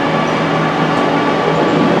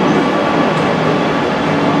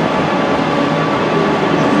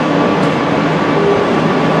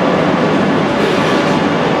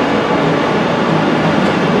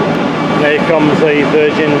 And here comes the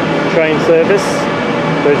Virgin Train Service,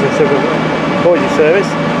 Virgin Super Voyager Service.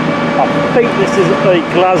 I think this is a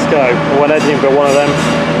Glasgow or an Edinburgh, one of them.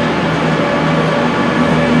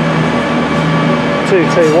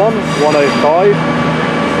 221 105.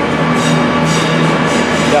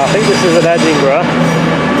 Yeah, I think this is an Edinburgh.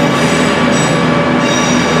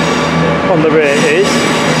 On the rear is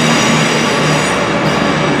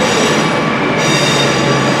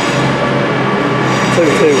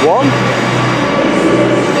 221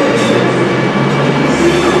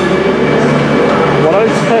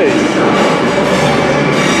 102.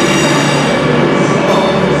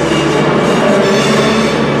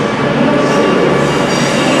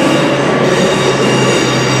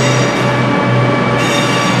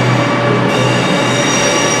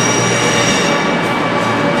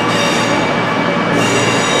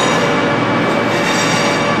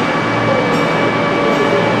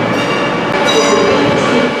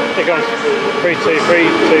 Here comes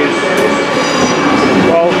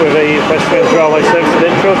 32312 with the West Midlands Railway Service in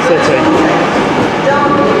Enfield City.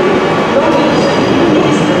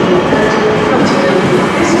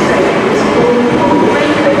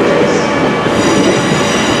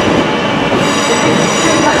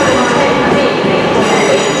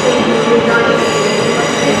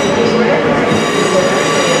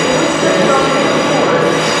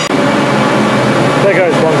 There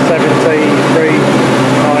goes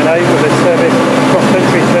 17398 with a service,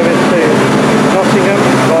 cross-country service to Nottingham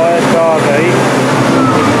via Derby.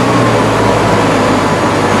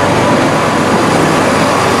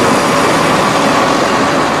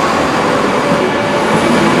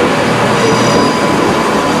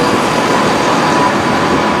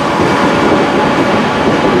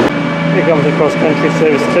 Here comes a cross-country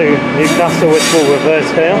service to Newcastle, which will reverse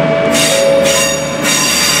here.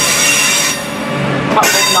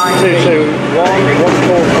 221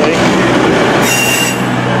 140.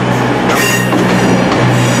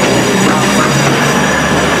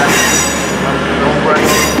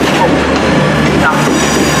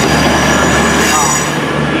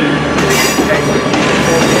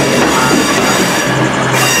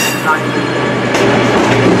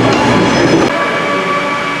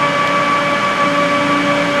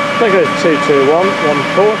 There goes 221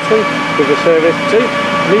 140 with a service to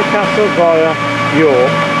Newcastle via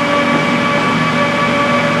York.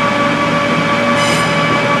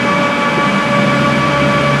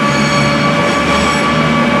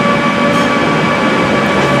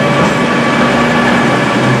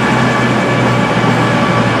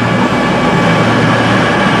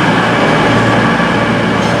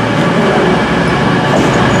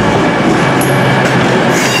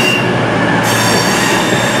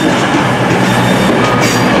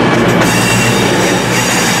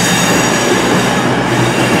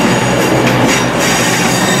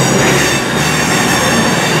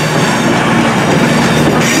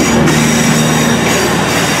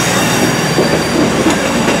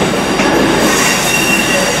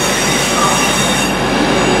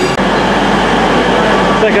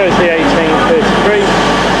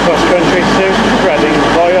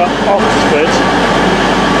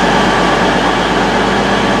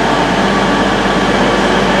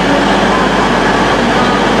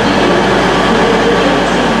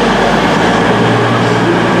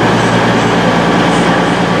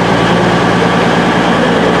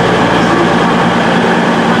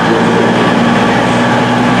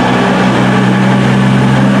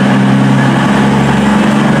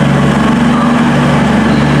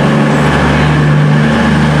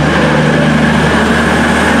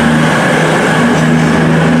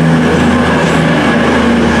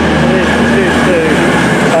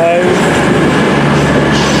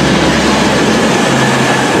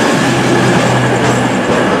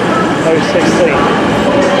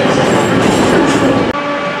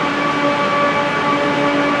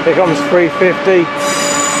 Here comes 350,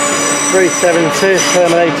 372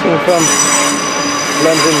 terminating from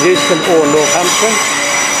London Euston or Northampton.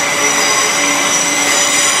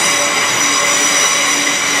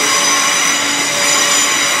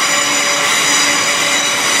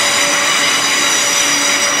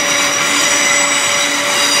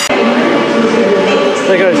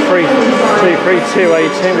 There goes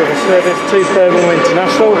 323-218 with a service to Birmingham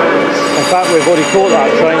International. In fact, we've already caught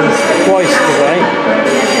that train twice today.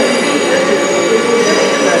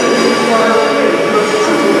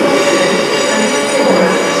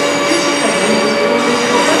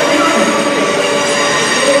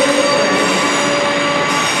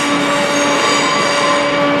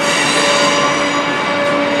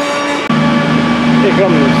 Here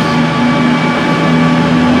comes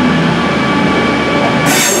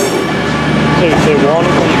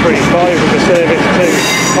 221-135 with a service to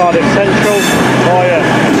Telford Central via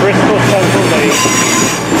Bristol Central Leeds.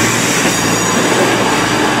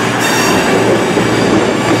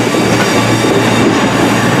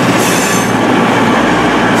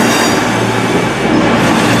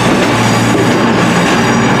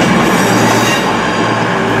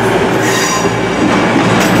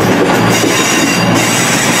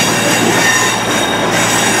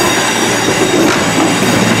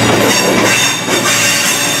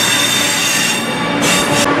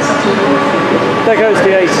 There goes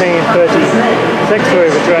the 1836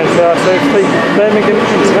 Arriva Trains Wales Service. Birmingham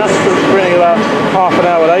International running about half an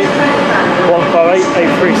hour late.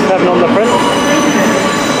 158-837 on the front.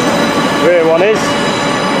 Rear one is.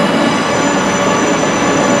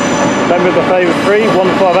 Member of the favourite 3,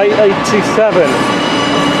 158-827.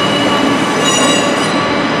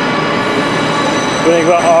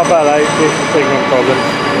 Running about half an hour late due to signal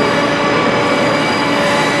problems.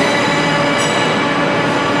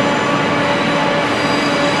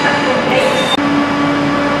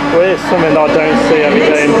 Well, it's something I don't see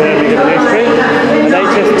every day in Birmingham New Street. An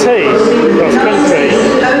HST cross country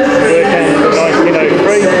working from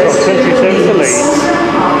 1903 cross country service to Leeds.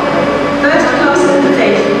 First class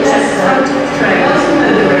accommodation at Telford Trains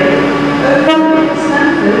Coventry.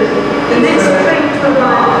 The next train to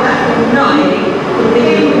arrive at 9 will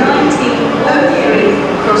be 1903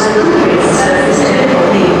 cross country service to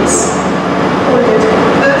Leeds. Ordered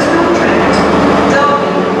personal train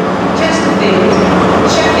Derby, Chesterfield,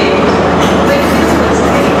 Sheffield, Wakefield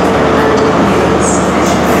Wednesday, and Leeds.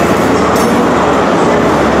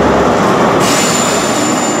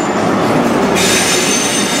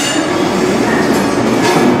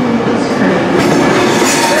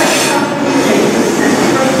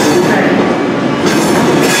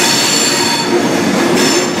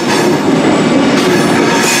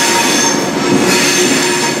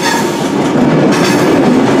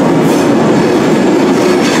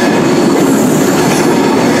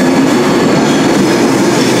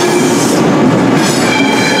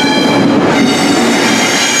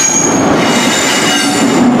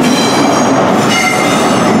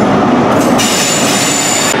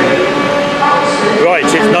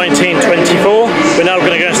 We're now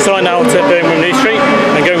going to go sign out at Birmingham New Street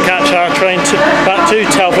and go and catch our train back to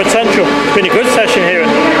Telford Central. It's been a good session here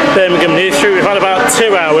at Birmingham New Street. We've had about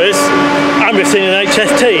 2 hours and we've seen an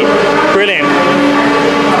HST. Brilliant.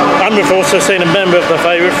 And we've also seen a member of the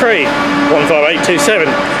favourite 3, 15827.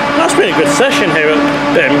 That's been a good session here at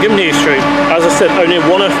Birmingham New Street. As I said,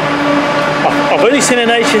 I've only seen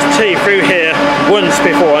an HST through here once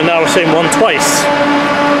before and now I've seen one twice.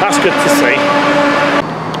 That's good to see.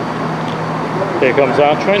 Here comes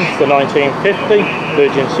our train, the 1950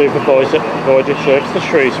 Virgin Super Voyager Service to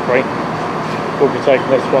Shrewsbury. We'll be taking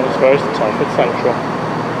this one as far as Telford Central.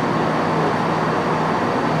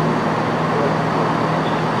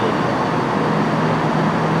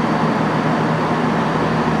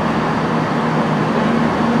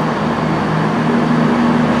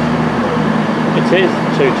 It is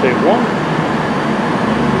 221.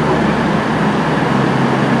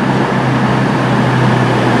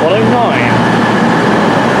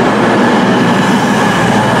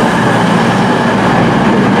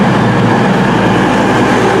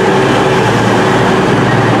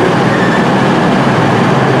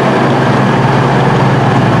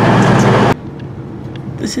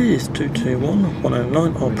 This is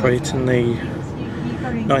 221-109 operating the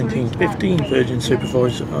 1950 Virgin Super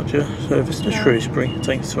Voyager Service to Shrewsbury,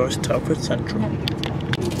 taking us to Telford Central.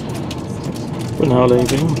 We're now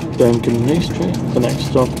leaving Birmingham New Street. The next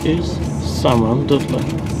stop is Samwell Dudley.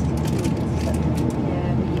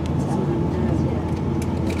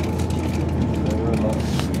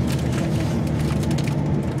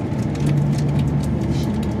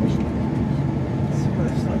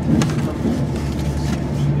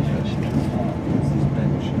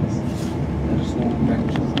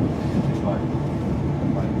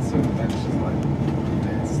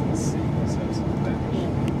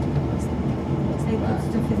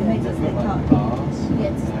 lines, doesn't it? Like bars. Yeah,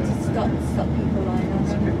 to stop people lining up.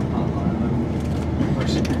 Some people can't line them.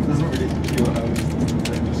 Which doesn't really cure hose.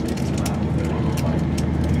 They just get to that. They're like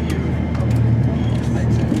view of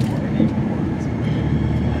makes it what they need more.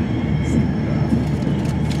 It's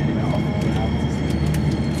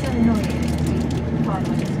so annoying. You can find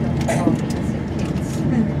like it's got a car because of kids.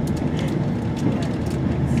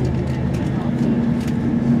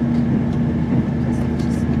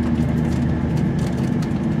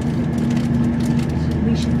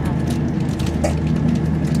 We should have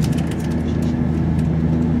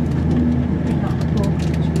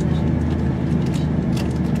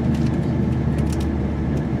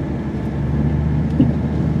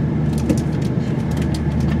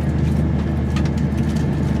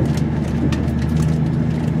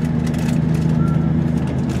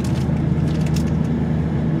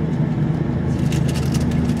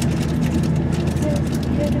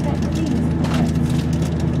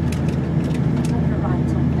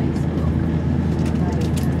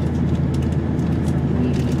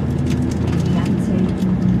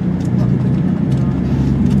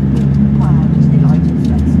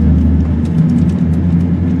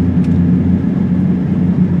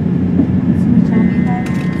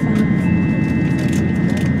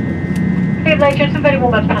Ladies and gentlemen, very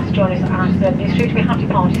warm up passenger join us at Birmingham New Street. We have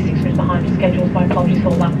departed 6 minutes behind the schedule, so my apologies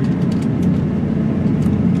for that.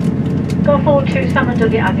 Go forward to Salmon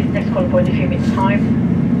Dudley as this next call in a few minutes' time.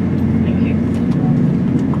 Thank you.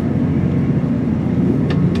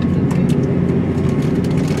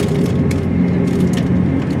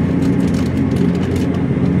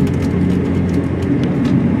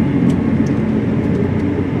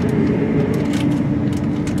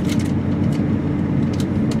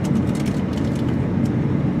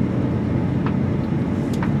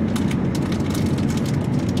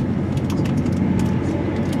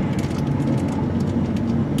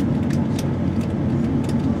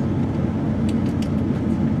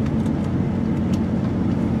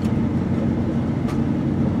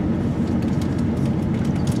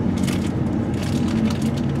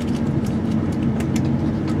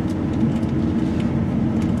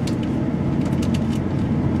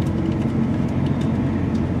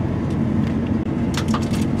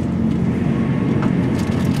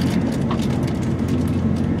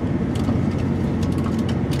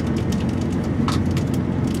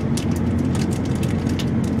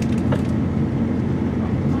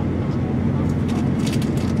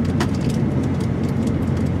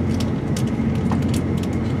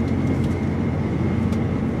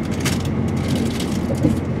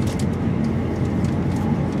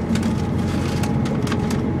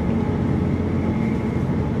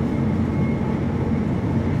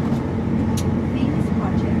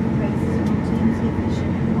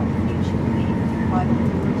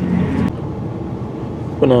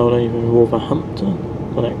 We're now leaving Wolverhampton.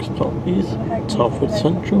 The next stop is Telford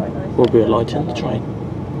Central. We'll be alighting the train.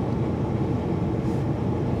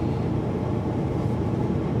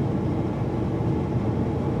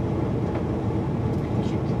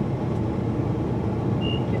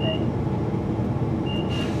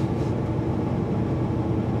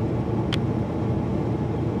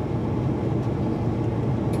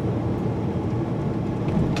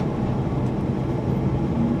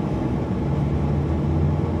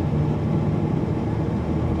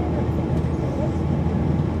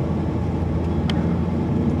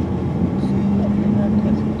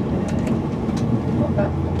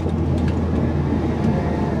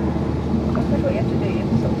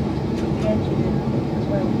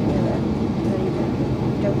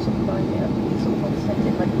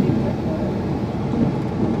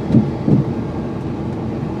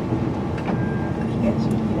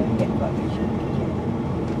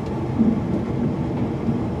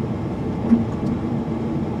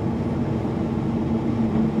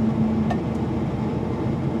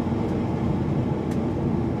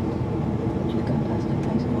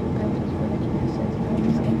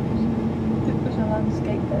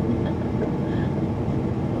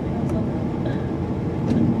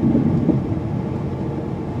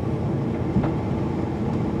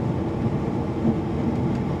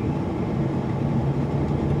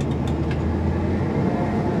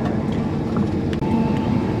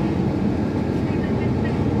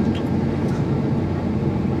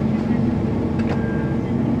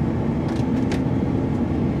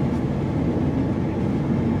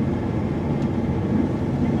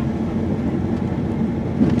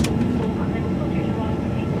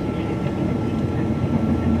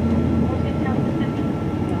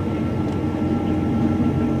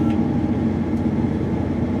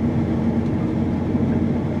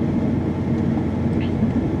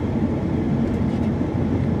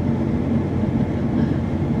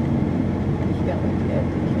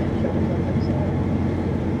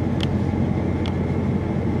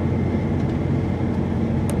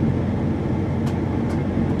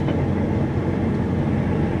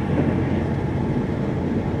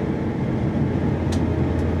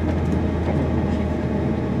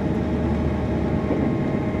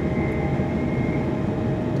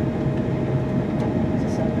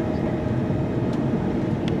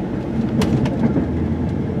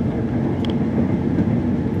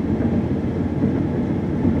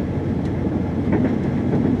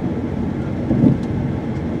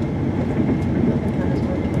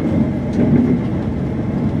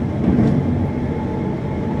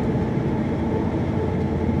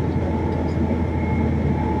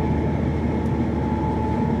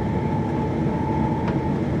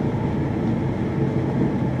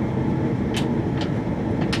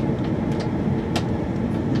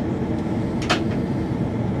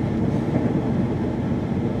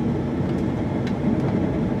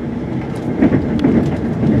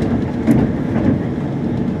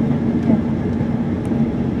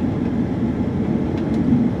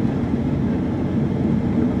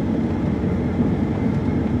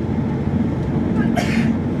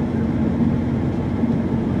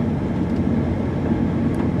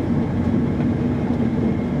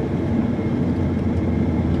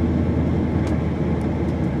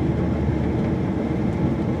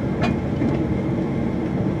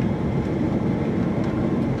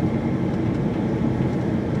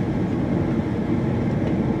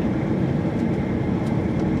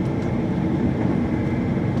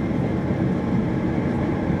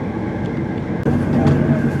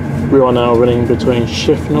 We are now running between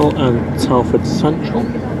Shifnal and Telford Central.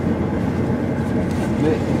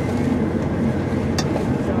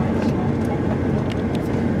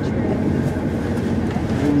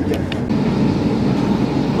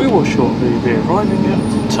 We will shortly be arriving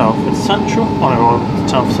at Telford Central. On arrival at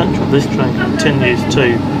Telford Central, this train continues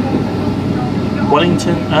to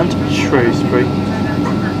Wellington and Shrewsbury.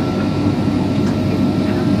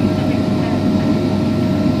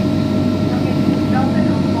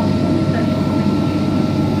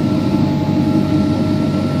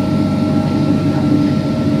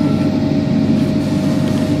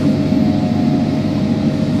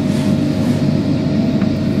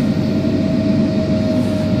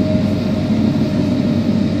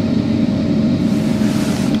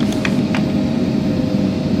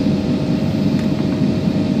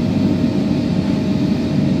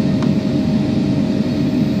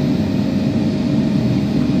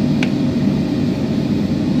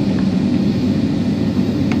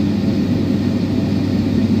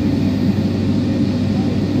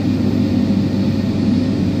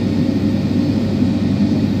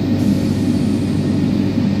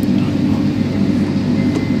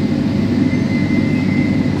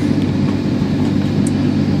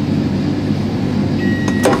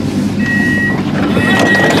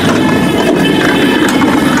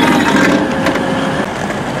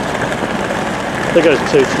 There goes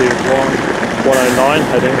 221-109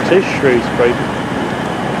 heading to Shrewsbury.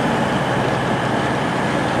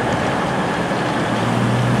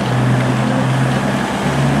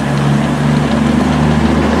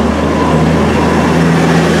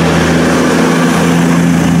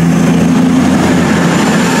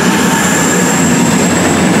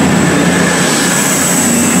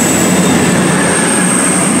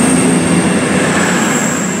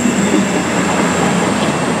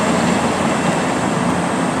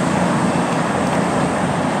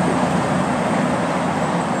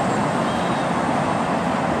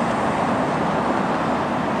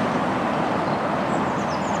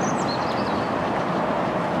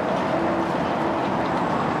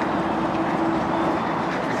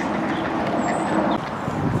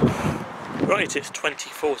 Right, it's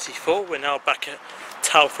 20:44. We're now back at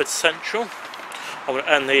Telford Central. I'm going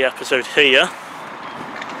to end the episode here.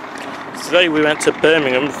 Today we went to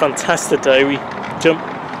Birmingham. Fantastic day. We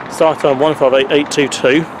started on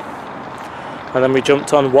 158822 and then we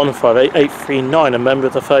jumped on 158839, a member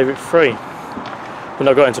of the favourite three. When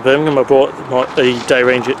I got into Birmingham, I bought the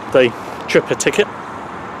day tripper ticket.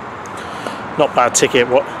 Not bad ticket,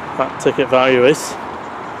 what that ticket value is.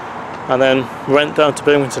 And then went down to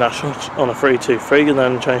Birmingham International on a 323 and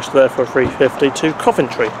then changed there for a 350 to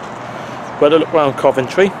Coventry. We had a look around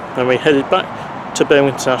Coventry and we headed back to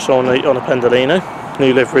Birmingham International on a Pendolino,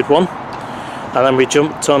 new liveried one. And then we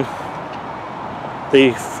jumped on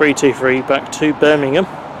the 323 back to Birmingham.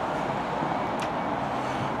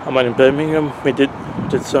 And when in Birmingham we did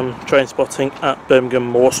some train spotting at Birmingham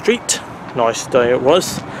Moor Street. Nice day it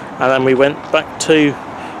was. And then we went back to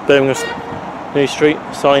Birmingham New Street,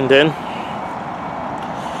 signed in.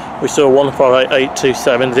 We saw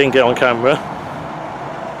 158827, didn't get on camera.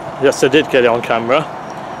 Yes, I did get it on camera.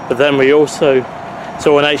 But then we also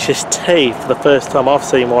saw an HST for the first time I've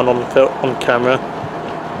seen one on camera.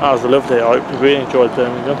 That was a lovely day. I really enjoyed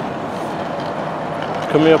Birmingham.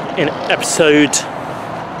 Coming up in episode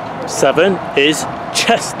 7 is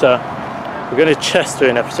Chester. We're going to Chester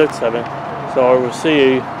in episode 7. So I will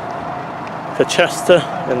see you for Chester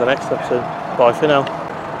in the next episode. Bye for now.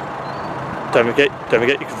 Don't forget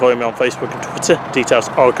you can follow me on Facebook and Twitter. Details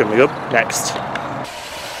are coming up next.